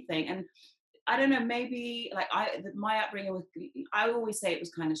everything. And I don't know, maybe like my upbringing was, I always say it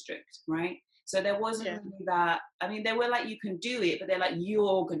was kind of strict, right? So there wasn't really that. I mean, they were like, you can do it, but they're like,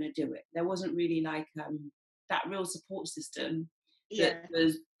 you're gonna do it. There wasn't really like that real support system that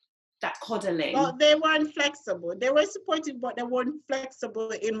was that coddling. Well, they weren't flexible. They were supportive, but they weren't flexible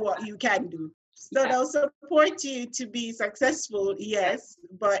in what you can do. So they'll support you to be successful, yes,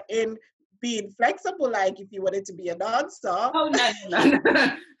 but in being flexible, like if you wanted to be a dancer. Oh,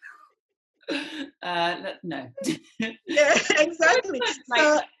 no. Yeah, exactly.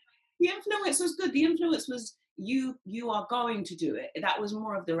 Like, the influence was good. The influence was you are going to do it. That was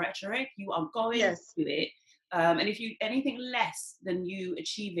more of the rhetoric. You are going to do it. And if you anything less than you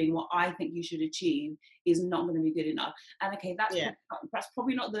achieving what I think you should achieve is not going to be good enough. And okay, that's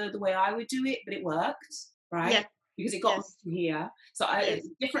probably not the way I would do it, but it worked, right? Yeah. Because it got me to here. So it's a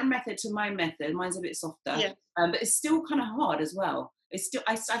different method to my method. Mine's a bit softer, but it's still kind of hard as well. It's still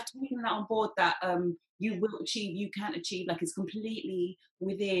I've taken that on board that you will achieve, you can achieve. Like, it's completely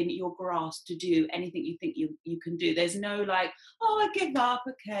within your grasp to do anything you think you can do. There's no like, oh, I give up.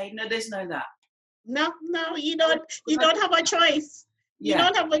 Okay, no, there's no that. No, you don't have a choice. You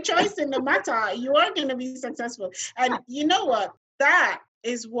don't have a choice in the matter. You are going to be successful. And you know what? That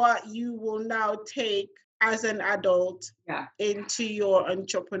is what you will now take as an adult Yeah. into your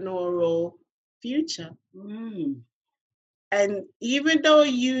entrepreneurial future. Mm. And even though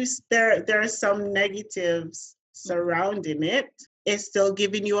there are some negatives surrounding it, it's still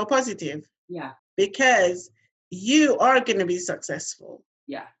giving you a positive. Yeah. Because you are going to be successful.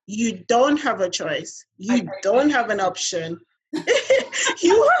 Yeah. You don't have a choice. You don't have an option.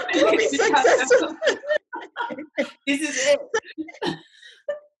 You are going to be successful. This is it.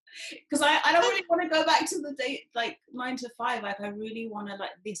 Because I don't really want to go back to the day, like 9 to 5. Like, I really want to,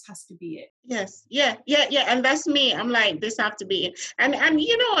 like, this has to be it. Yes. Yeah. And that's me. I'm like, this have to be it. And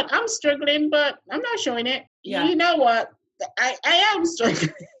you know what? I'm struggling, but I'm not showing it. Yeah. You know what? I am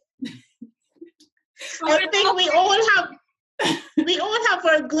struggling. I think we all have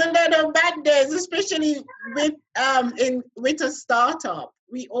our good and our bad days, especially with with a startup.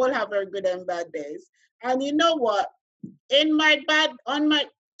 We all have our good and bad days. And you know what? During my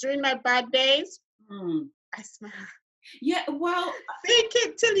bad days, I smile. Yeah, well, fake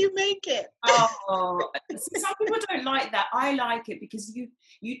it till you make it. Oh, some people don't like that. I like it because you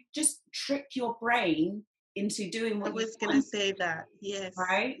just trick your brain into doing what I was you gonna say that. Yes.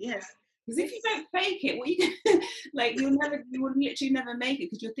 Right? Yes. Because if you don't fake it, what you like, you will literally never make it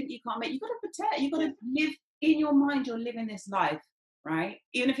because you'll think you can't make it. You've got to protect, you've got to live in your mind, you're living this life, right?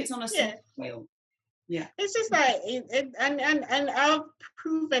 Even if it's on a small scale. Yeah. It's just like and I've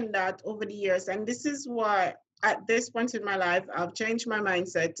proven that over the years. And this is why at this point in my life, I've changed my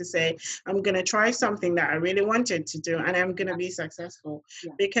mindset to say, I'm going to try something that I really wanted to do and I'm going to be successful.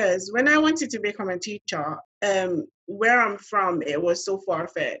 Yeah. Because when I wanted to become a teacher, where I'm from, it was so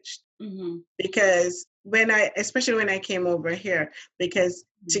far-fetched. Mm-hmm. Because especially when I came over here, because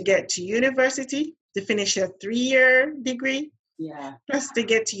to get to university, to finish a 3-year degree, plus to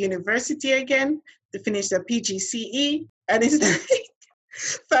get to university again, to finish the PGCE, and it's like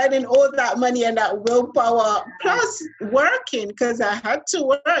finding all that money and that willpower, plus working, because I had to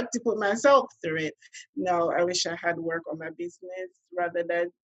work to put myself through it. No, I wish I had work on my business rather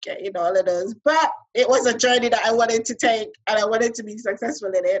than getting all of those. But it was a journey that I wanted to take, and I wanted to be successful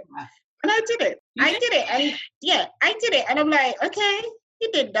in it. And I did it. I did it. And I'm like, okay,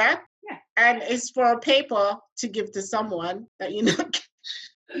 you did that. Yeah. And it's for a paper to give to someone that you know.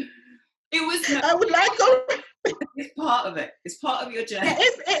 It was. I would like It's part of it. It's part of your journey. Yeah,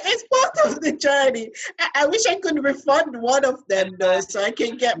 it's part of the journey. I wish I could refund one of them though, so I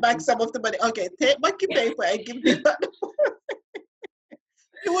can get back some of the money. Okay, take back your paper and give me back the money.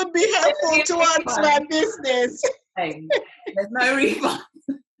 It would be helpful towards my business. Hey, there's no refund.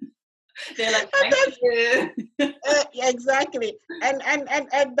 They're like, thank you. Exactly.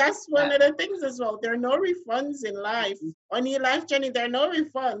 And that's one of the things as well. There are no refunds in life. On your life journey, there are no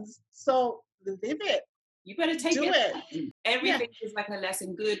refunds. So live it. You better take it. Everything is like a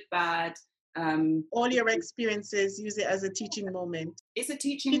lesson, good, bad. All your experiences, use it as a teaching moment. It's a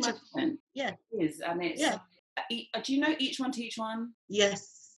teaching moment. Yeah. It is. And it's, do you know each one teach one?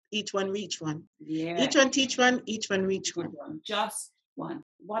 Yes. Each one reach one. Yeah. Each one teach one, each one reach one. Just one.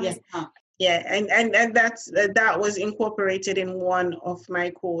 One is enough. Yeah, and that was incorporated in one of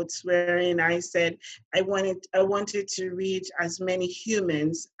my quotes, wherein I said I wanted to reach as many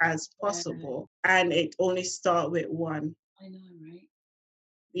humans as possible, and it only start with one. I know, right?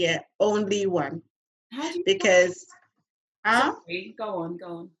 Yeah, only one. How do you? Because, sorry, go on.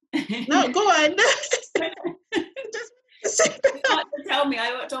 No, go on. Just tell me.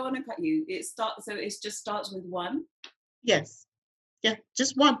 I don't want to cut you. It just starts with one. Yes. Yeah,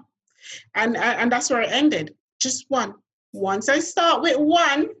 just one. And that's where it ended. Just one. Once I start with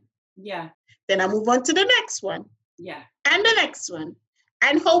one, then I move on to the next one. Yeah. And the next one.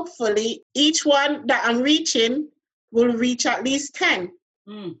 And hopefully each one that I'm reaching will reach at least 10.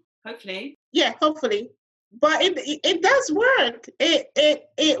 Hopefully. Yeah, hopefully. But it does work.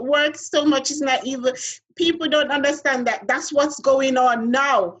 It works so much. It's not even, people don't understand that that's what's going on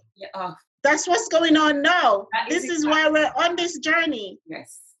now. Yeah. That's what's going on now. This is why we're on this journey.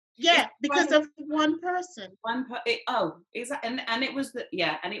 Yes. Yeah, because of one person. Exactly. And it was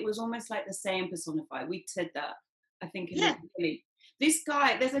and it was almost like the same personified. We said that, I think, this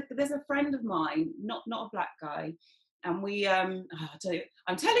guy, there's a friend of mine, not a black guy, and we I'm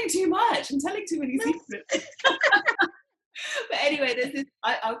telling too much. I'm telling too many secrets. But anyway, there's this.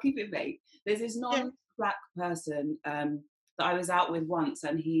 I'll keep it vague. There's this non-black person that I was out with once,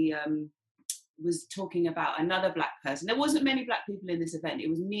 and he was talking about another black person. There wasn't many black people in this event.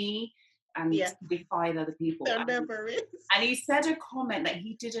 It was me and 5 other people. There never is. And he said a comment that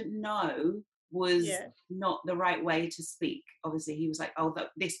he didn't know was Yeah. not the right way to speak. Obviously, he was like, oh,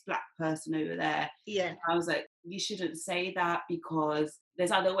 this black person over there. Yeah. I was like, you shouldn't say that because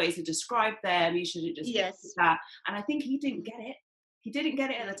there's other ways to describe them. You shouldn't just Yes. that. And I think he didn't get it. He didn't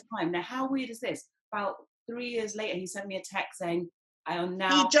get it at the time. Now, how weird is this? About 3 years later, he sent me a text saying, I am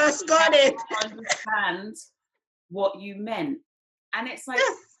now He just got it. understand what you meant. And it's like,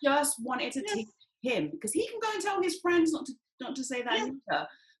 Yes. just wanted to teach him, because he can go and tell his friends not to say that either.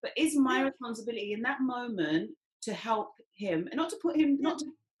 But it's my responsibility in that moment to help him, and not to put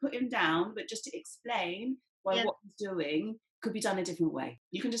him down, but just to explain why what he's doing could be done a different way.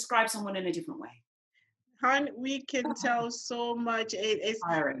 You can describe someone in a different way. Han, we can tell so much. It's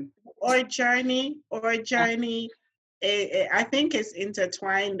Tiring. Our journey. I think it's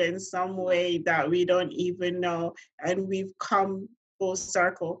intertwined in some way that we don't even know, and we've come full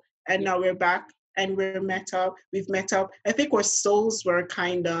circle, and now we're back and we've met up. I think our souls were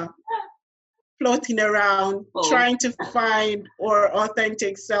kind of floating around, trying to find our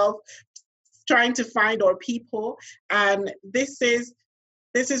authentic self, trying to find our people, and this is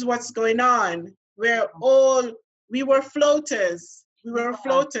what's going on. We were floaters.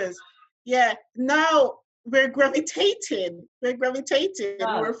 Yeah. Now we're gravitating. We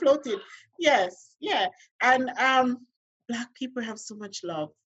were floating. Yes. Yeah. And Black people have so much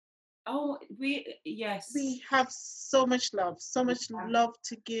love. Oh, yes. We have so much love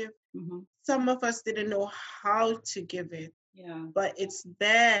to give. Mm-hmm. Some of us didn't know how to give it. Yeah. But it's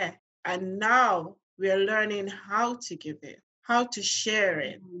there. And now we're learning how to give it, how to share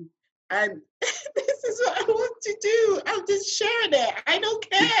it. Mm-hmm. And this is what I want to do. I'm just sharing it. I don't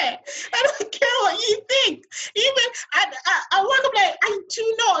care. I don't care what you think. Even I want to be like, I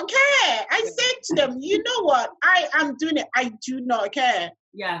do not care. I said to them, you know what? I am doing it. I do not care.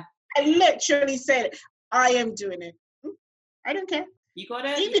 Yeah. I literally said, I am doing it. I don't care. You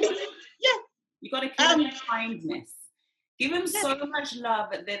gotta give them kindness. Give them so much love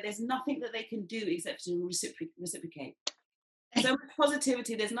that there's nothing that they can do except to reciprocate. So much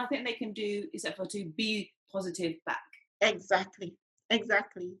positivity, there's nothing they can do except for to be positive back. Exactly.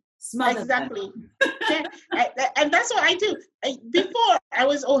 Smother exactly. Yeah. And that's what I do. Before I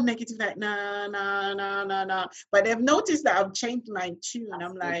was all negative, like no. But they've noticed that I've changed my tune.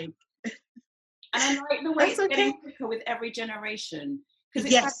 I'm like, and I like the way it's getting quicker with every generation.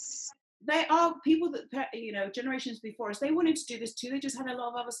 Yes. There are people that, generations before us, they wanted to do this too. They just had a lot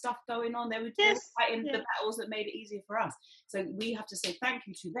of other stuff going on. They were fighting the battles that made it easier for us. So we have to say thank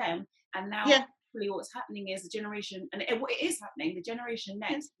you to them. And now really what's happening is the generation, and what it is happening, the generation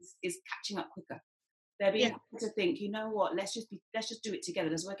next is catching up quicker. They're being able to think, you know what, let's just do it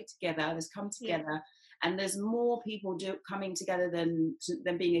together. Let's work it together. Let's come together. And there's more people coming together than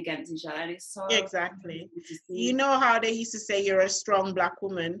being against each other. And it's so exactly. You know how they used to say you're a strong Black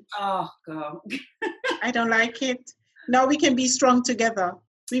woman? Oh God. I don't like it. Now we can be strong together.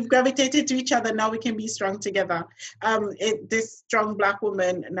 We've gravitated to each other. Now we can be strong together. This strong Black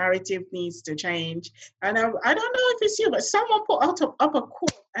woman narrative needs to change. And I don't know if it's you, but someone put up a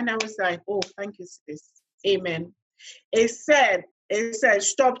quote, and I was like, oh, thank you, sis. Amen. It said,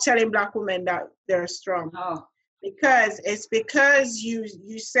 stop telling Black women that they're strong. Oh. Because you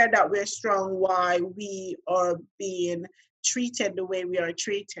said that we're strong, why we are being treated the way we are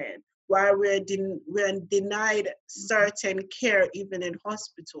treated, why we're denied certain care even in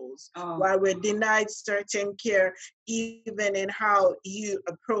hospitals, why we're denied certain care even in how you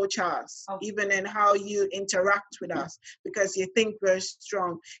approach us, even in how you interact with us, because you think we're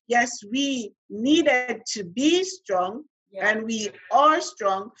strong. Yes, we needed to be strong. Yeah. And we are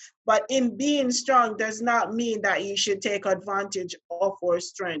strong, but in being strong does not mean that you should take advantage of our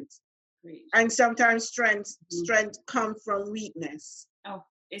strength. Great. And sometimes strength comes from weakness. Oh,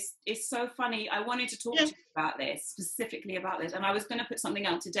 it's so funny. I wanted to talk to you about this, specifically about this, and I was going to put something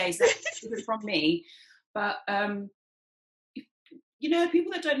out today, so it's from me. But people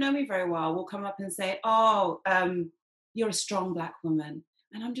that don't know me very well will come up and say, "Oh, you're a strong Black woman,"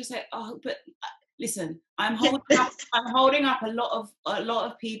 and I'm just like, "Oh, but." Listen, I'm holding up a lot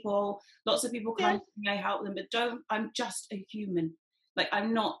of people. Lots of people come to me, I help them, but I'm just a human. Like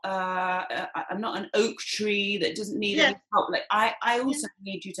I'm not an oak tree that doesn't need any help. Like I also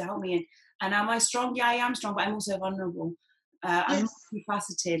need you to help me. And am I strong? Yeah, I am strong, but I'm also vulnerable. I'm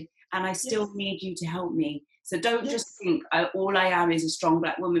multifaceted, and I still need you to help me. So don't just think all I am is a strong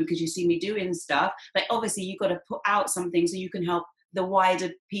Black woman because you see me doing stuff. Like obviously you've got to put out something so you can help the wider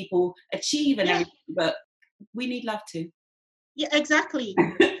people achieve and everything, but we need love too. Yeah, exactly.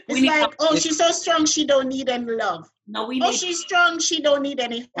 It's like, she's so strong, she don't need any love. No, she's strong, she don't need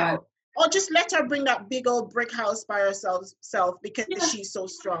any help. or just let her bring that big old brick house by herself because she's so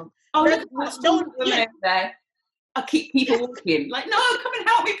strong. Oh, look at that strong woman over there. I'll keep people walking. Like, no, come and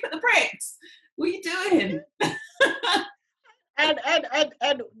help me put the bricks. What are you doing? and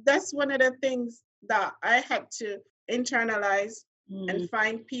that's one of the things that I had to internalize and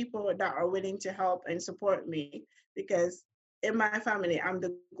find people that are willing to help and support me, because in my family, I'm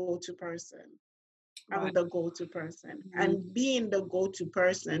the go-to person. I'm the go-to person. And being the go-to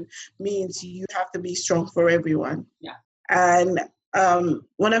person means you have to be strong for everyone. Yeah. And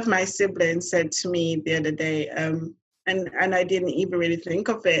one of my siblings said to me the other day, and I didn't even really think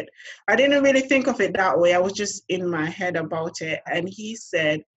of it. I didn't really think of it that way. I was just in my head about it. And he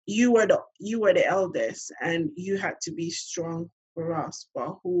said, you were the eldest and you had to be strong for us,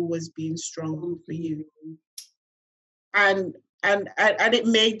 but who was being strong for you? And it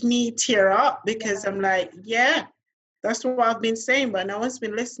made me tear up, because I'm like, yeah, that's what I've been saying, but no one's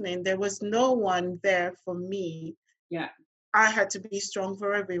been listening. There was no one there for me. Yeah. I had to be strong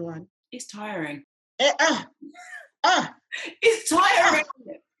for everyone. It's tiring. It's tiring.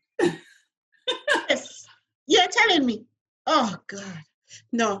 Yes. You're telling me. Oh God.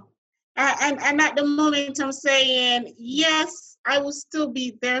 No. And at the moment I'm saying, yes, I will still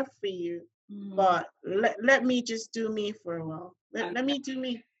be there for you. But let me just do me for a while. Let me do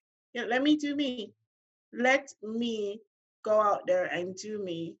me. Yeah, let me do me. Let me go out there and do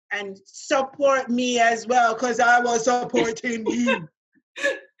me and support me as well, because I was supporting you.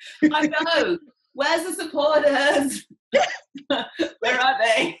 I know. Where's the supporters? Where are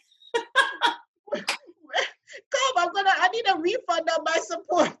they? Come, I need a refund on my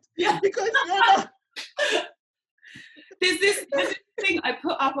support. Yeah. Because There's this thing I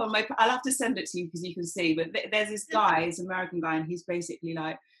put up on I'll have to send it to you because you can see, but there's this guy, this American guy, and he's basically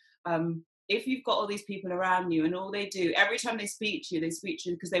like, if you've got all these people around you and all they do, every time they speak to you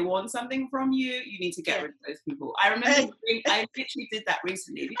because they want something from you, you need to get rid of those people. I remember I literally did that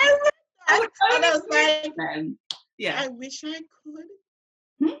recently. I was like, I wish I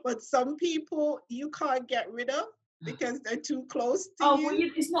could, but some people you can't get rid of because they're too close to you. Well,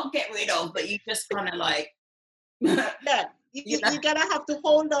 it's not get rid of, but you just kind of like, yeah, you're gonna have to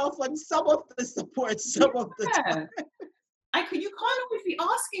hold off on some of the support, some of the time. You can't always be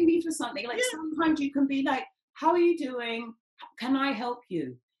asking me for something. Like sometimes you can be like, how are you doing? Can I help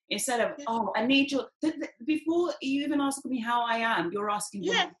you? Instead of, I need your, before you even ask me how I am, you're asking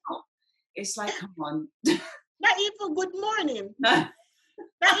for help. It's like, come on. Not even good morning. Not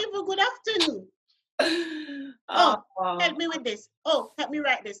even good afternoon. Help me with this. Help me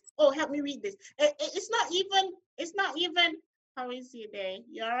write this. Help me read this. It's not even, how is your day?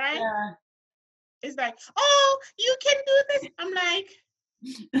 You all right? Yeah. It's like, you can do this. I'm like,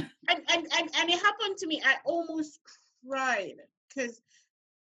 and it happened to me. I almost cried, because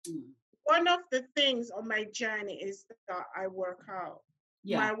one of the things on my journey is that I work out.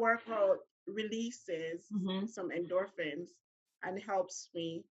 Yeah. My workout releases some endorphins and helps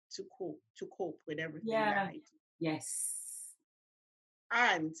me to cope with everything that I do. Yes.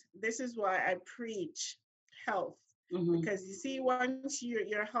 And this is why I preach health, because you see, once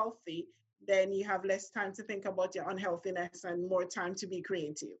you're healthy, then you have less time to think about your unhealthiness and more time to be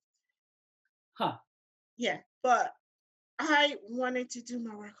creative. Yeah, but I wanted to do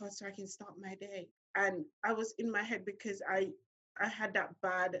my workout so I can start my day. And I was in my head because I had that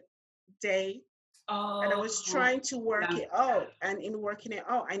bad day. And I was trying to work it out. And in working it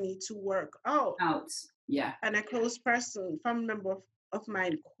out, I need to work out. Yeah. And a close person, family member of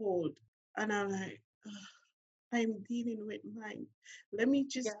mine, called. And I'm like, I'm dealing with mine. Let me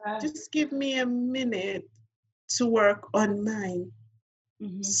just give me a minute to work on mine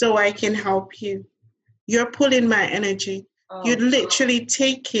so I can help you. You're pulling my energy. You're literally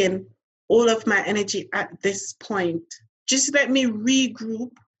taking all of my energy at this point. Just let me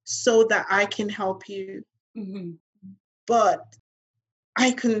regroup so that I can help you. But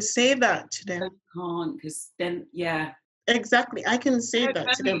I couldn't say that to them. I can't, because then, Exactly. I can say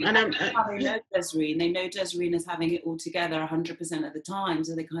that to them. And they know Desiree, and they know Desiree is having it all together 100% of the time.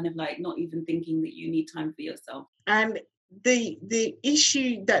 So they're kind of like not even thinking that you need time for yourself. And the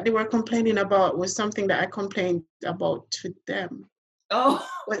issue that they were complaining about was something that I complained about to them. But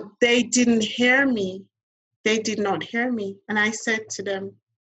they didn't hear me. They did not hear me. And I said to them,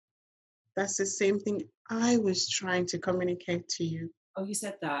 that's the same thing I was trying to communicate to you. You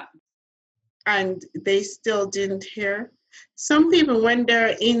said that. And they still didn't hear. Some people, when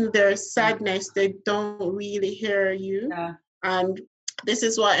they're in their sadness, they don't really hear you. Yeah. And this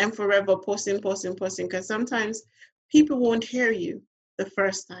is why I'm forever posting, because sometimes people won't hear you the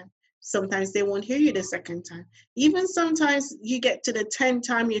first time. Sometimes they won't hear you the second time. Even sometimes you get to the 10th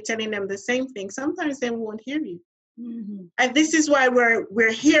time, you're telling them the same thing. Sometimes they won't hear you. Mm-hmm. And this is why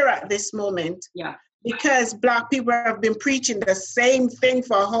we're here at this moment. Yeah. Because Black people have been preaching the same thing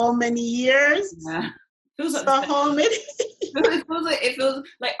for how many years? Yeah. Feels like for how many? it feels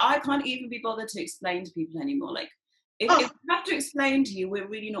like I can't even be bothered to explain to people anymore. Like, if I have to explain to you, we're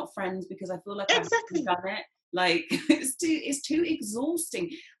really not friends, because I feel like Exactly. I've done it. Like, it's too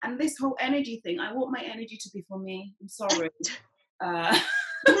exhausting. And this whole energy thing, I want my energy to be for me. I'm sorry.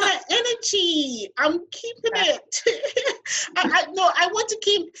 My energy, I'm keeping it. I want to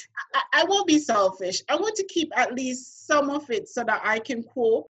keep, I won't be selfish. I want to keep at least some of it so that I can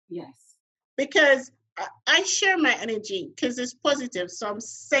cope. Yes. Because I share my energy because it's positive, so I'm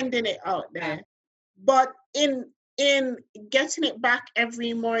sending it out there. Yeah. But in getting it back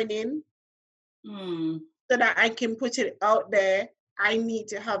every morning, so that I can put it out there, I need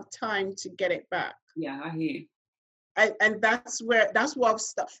to have time to get it back. Yeah, I hear you. And that's where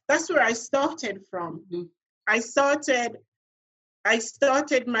I started from. Mm-hmm. I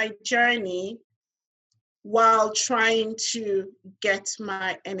started my journey while trying to get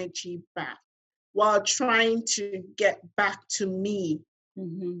my energy back, while trying to get back to me.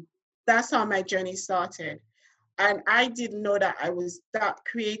 Mm-hmm. That's how my journey started. And I didn't know that I was that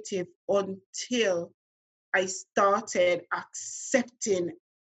creative until I started accepting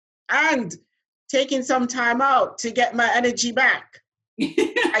and taking some time out to get my energy back.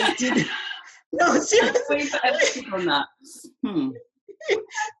 I did. No, seriously. On that.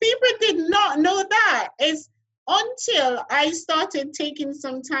 People did not know that. It's until I started taking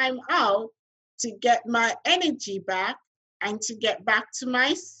some time out to get my energy back and to get back to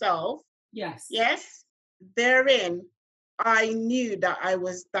myself. Yes. Yes. Therein, I knew that I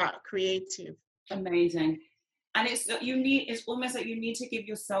was that creative. Amazing. And it's almost like you need to give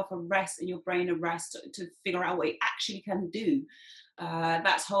yourself a rest and your brain a rest to figure out what it actually can do.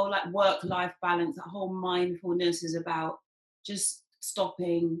 That's whole like work-life balance, that whole mindfulness is about just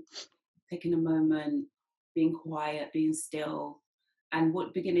stopping, taking a moment, being quiet, being still, and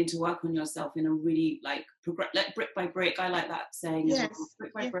beginning to work on yourself in a really like brick by brick. I like that saying. Yes. Well.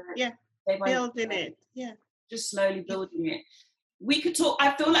 Brick by brick. Yeah. Building it. Yeah. Just slowly building it. We could talk.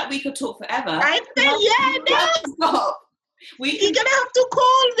 I feel like we could talk forever. I think, Stop. You're gonna have to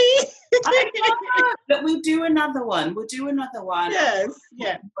call me. But we'll do another one. Yes.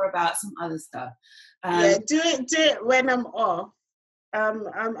 Yeah. For about some other stuff. Do it when I'm off.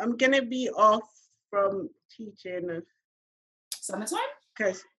 I'm gonna be off from teaching. Summertime?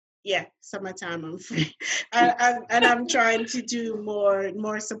 Because summertime I'm free, and I'm trying to do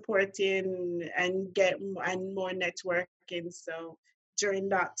more supporting and more networking. So during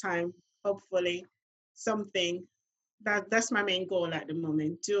that time, hopefully, something that's my main goal at the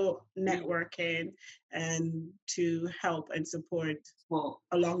moment: do networking and to help and support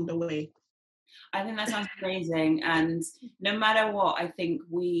along the way. I think that sounds amazing, and no matter what, I think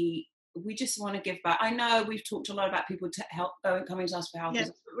we just want to give back. I know we've talked a lot about people to help coming to us for help. Yes.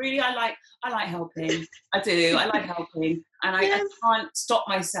 But really, I like helping. I do. I like helping, and I can't stop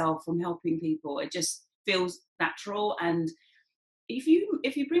myself from helping people. It just feels natural. And if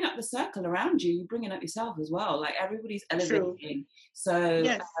you bring up the circle around you, you bring it up yourself as well. Like everybody's elevating. True. So.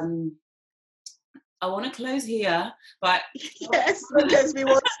 Yes. I want to close here, but yes, because we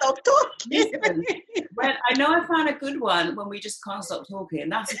won't stop talking. Well, I know I found a good one when we just can't stop talking.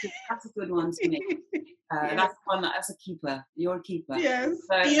 That's a good one to me. That's one that's a keeper. You're a keeper. Yes.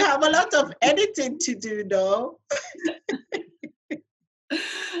 So, you have a lot of editing to do, though.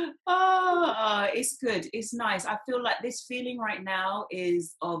 It's good. It's nice. I feel like this feeling right now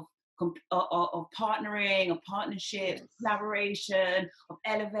is of partnering, of partnership, yes. Collaboration, of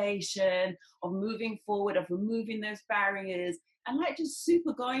elevation, of moving forward, of removing those barriers, and like just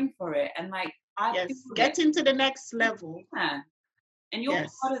super going for it. And like getting to the next level. Yeah. And you're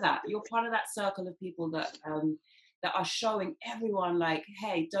part of that. You're part of that circle of people that are showing everyone like,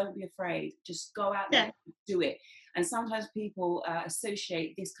 hey, don't be afraid. Just go out there and do it. And sometimes people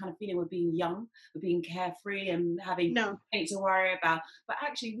associate this kind of feeling with being young, with being carefree and having nothing to worry about. But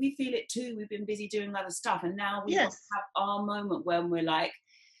actually, we feel it too. We've been busy doing other stuff. And now we want to have our moment when we're like,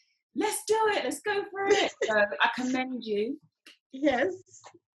 let's do it. Let's go for it. So I commend you. Yes.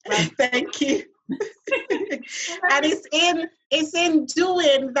 Thank you. And it's in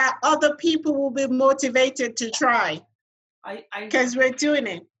doing that other people will be motivated to try. Because we're doing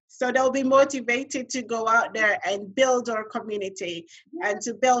it. So they'll be motivated to go out there and build our community and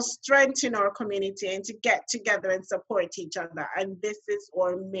to build strength in our community and to get together and support each other. And this is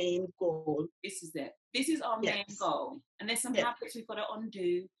our main goal. This is it. This is our main goal. And there's some habits we've got to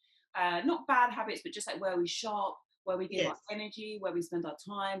undo. not bad habits, but just like where we shop, where we give our Yes. energy, where we spend our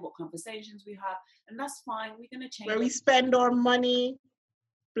time, what conversations we have, and that's fine. We're going to change Where we it. spend our money.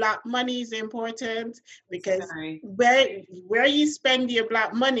 Black money is important It's because very, where you spend your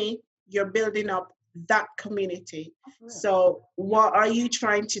black money, you're building up that community. oh, for real. So what are you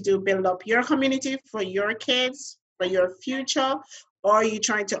trying to do? Build up your community for your kids, for your future, or are you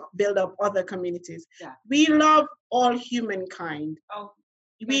trying to build up other communities? Yeah. We love all humankind. Oh,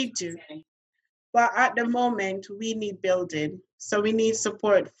 We do. But at the moment, we need building. So we need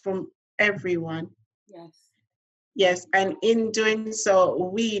support from everyone. yes. Yes, and in doing so,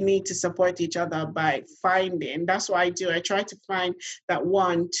 we need to support each other by finding. That's what I do. I try to find that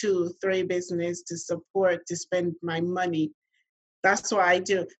 1, 2, 3 business to support, to spend my money. That's what I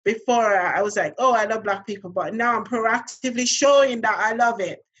do. Before I was like, oh, I love Black people, but now I'm proactively showing that I love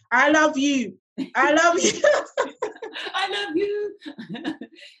it. I love you. I love you. I love you.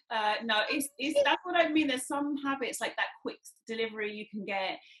 No, it's that's what I mean. There's some habits like that quick delivery you can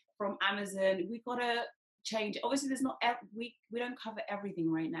get from Amazon. We've got to change. Obviously, there's not we don't cover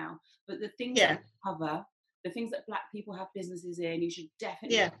everything right now, but the things that we cover, the things that Black people have businesses in, you should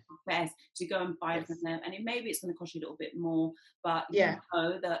definitely do your best to go and buy from them. And maybe it's going to cost you a little bit more, but you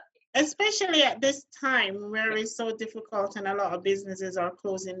know that. Especially at this time where it's so difficult and a lot of businesses are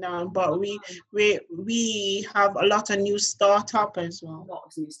closing down, but we have a lot of new startup as well.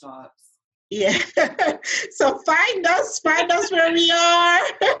 Lots of new startups. Yeah. So find us where we are.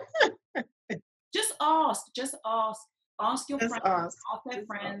 Just ask your friends, ask their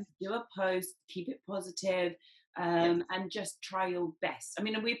friends, do a post, keep it positive, and just try your best. I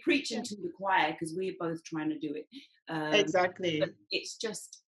mean, and we're preaching to the choir because we're both trying to do it. Exactly. But it's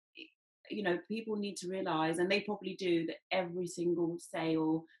just, you know, people need to realize, and they probably do, that every single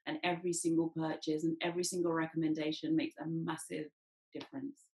sale and every single purchase and every single recommendation makes a massive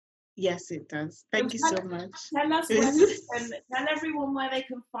difference. Yes, it does. Thank you so much. Tell us tell everyone where they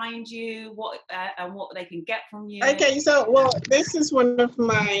can find you, what and what they can get from you. Okay, so this is one of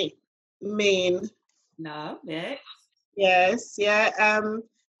my main. No, it. Yes, yeah.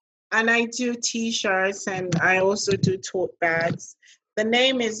 And I do T-shirts and I also do tote bags. The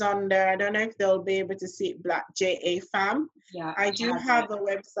name is on there. I don't know if they'll be able to see it. Black JA Fam. Yeah. I do have a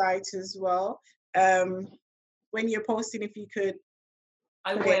website as well. When you're posting, if you could.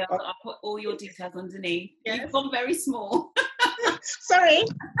 I will. I'll put all your details underneath. Yes. You've gone very small. Sorry.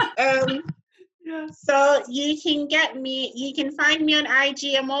 So you can get me, you can find me on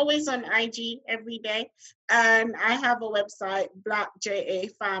IG. I'm always on IG every day. And I have a website,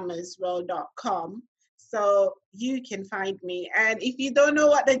 blackjafarmersworld.com. So you can find me. And if you don't know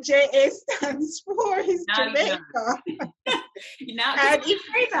what the JA stands for, it's Jamaica. You know, I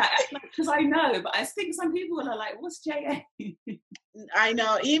say that because I know, but I think some people are like, what's JA? I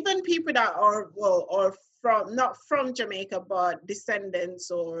know, even people that are, or from, not from Jamaica, but descendants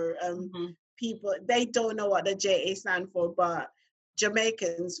or people, they don't know what the JA stand for, but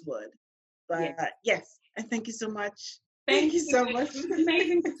Jamaicans would. But yes, and thank you so much. Thank you so much. It was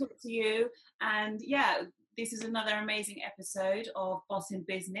amazing to talk to you. And yeah, this is another amazing episode of Boss in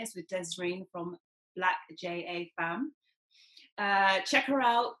Business with Desreen from Black JA Fam. Check her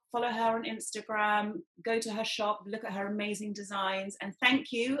out, follow her on Instagram, go to her shop, look at her amazing designs, and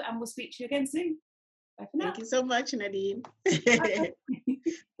thank you, and we'll speak to you again soon. Bye for now. Thank you so much, Nadine.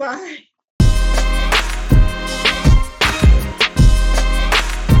 Bye.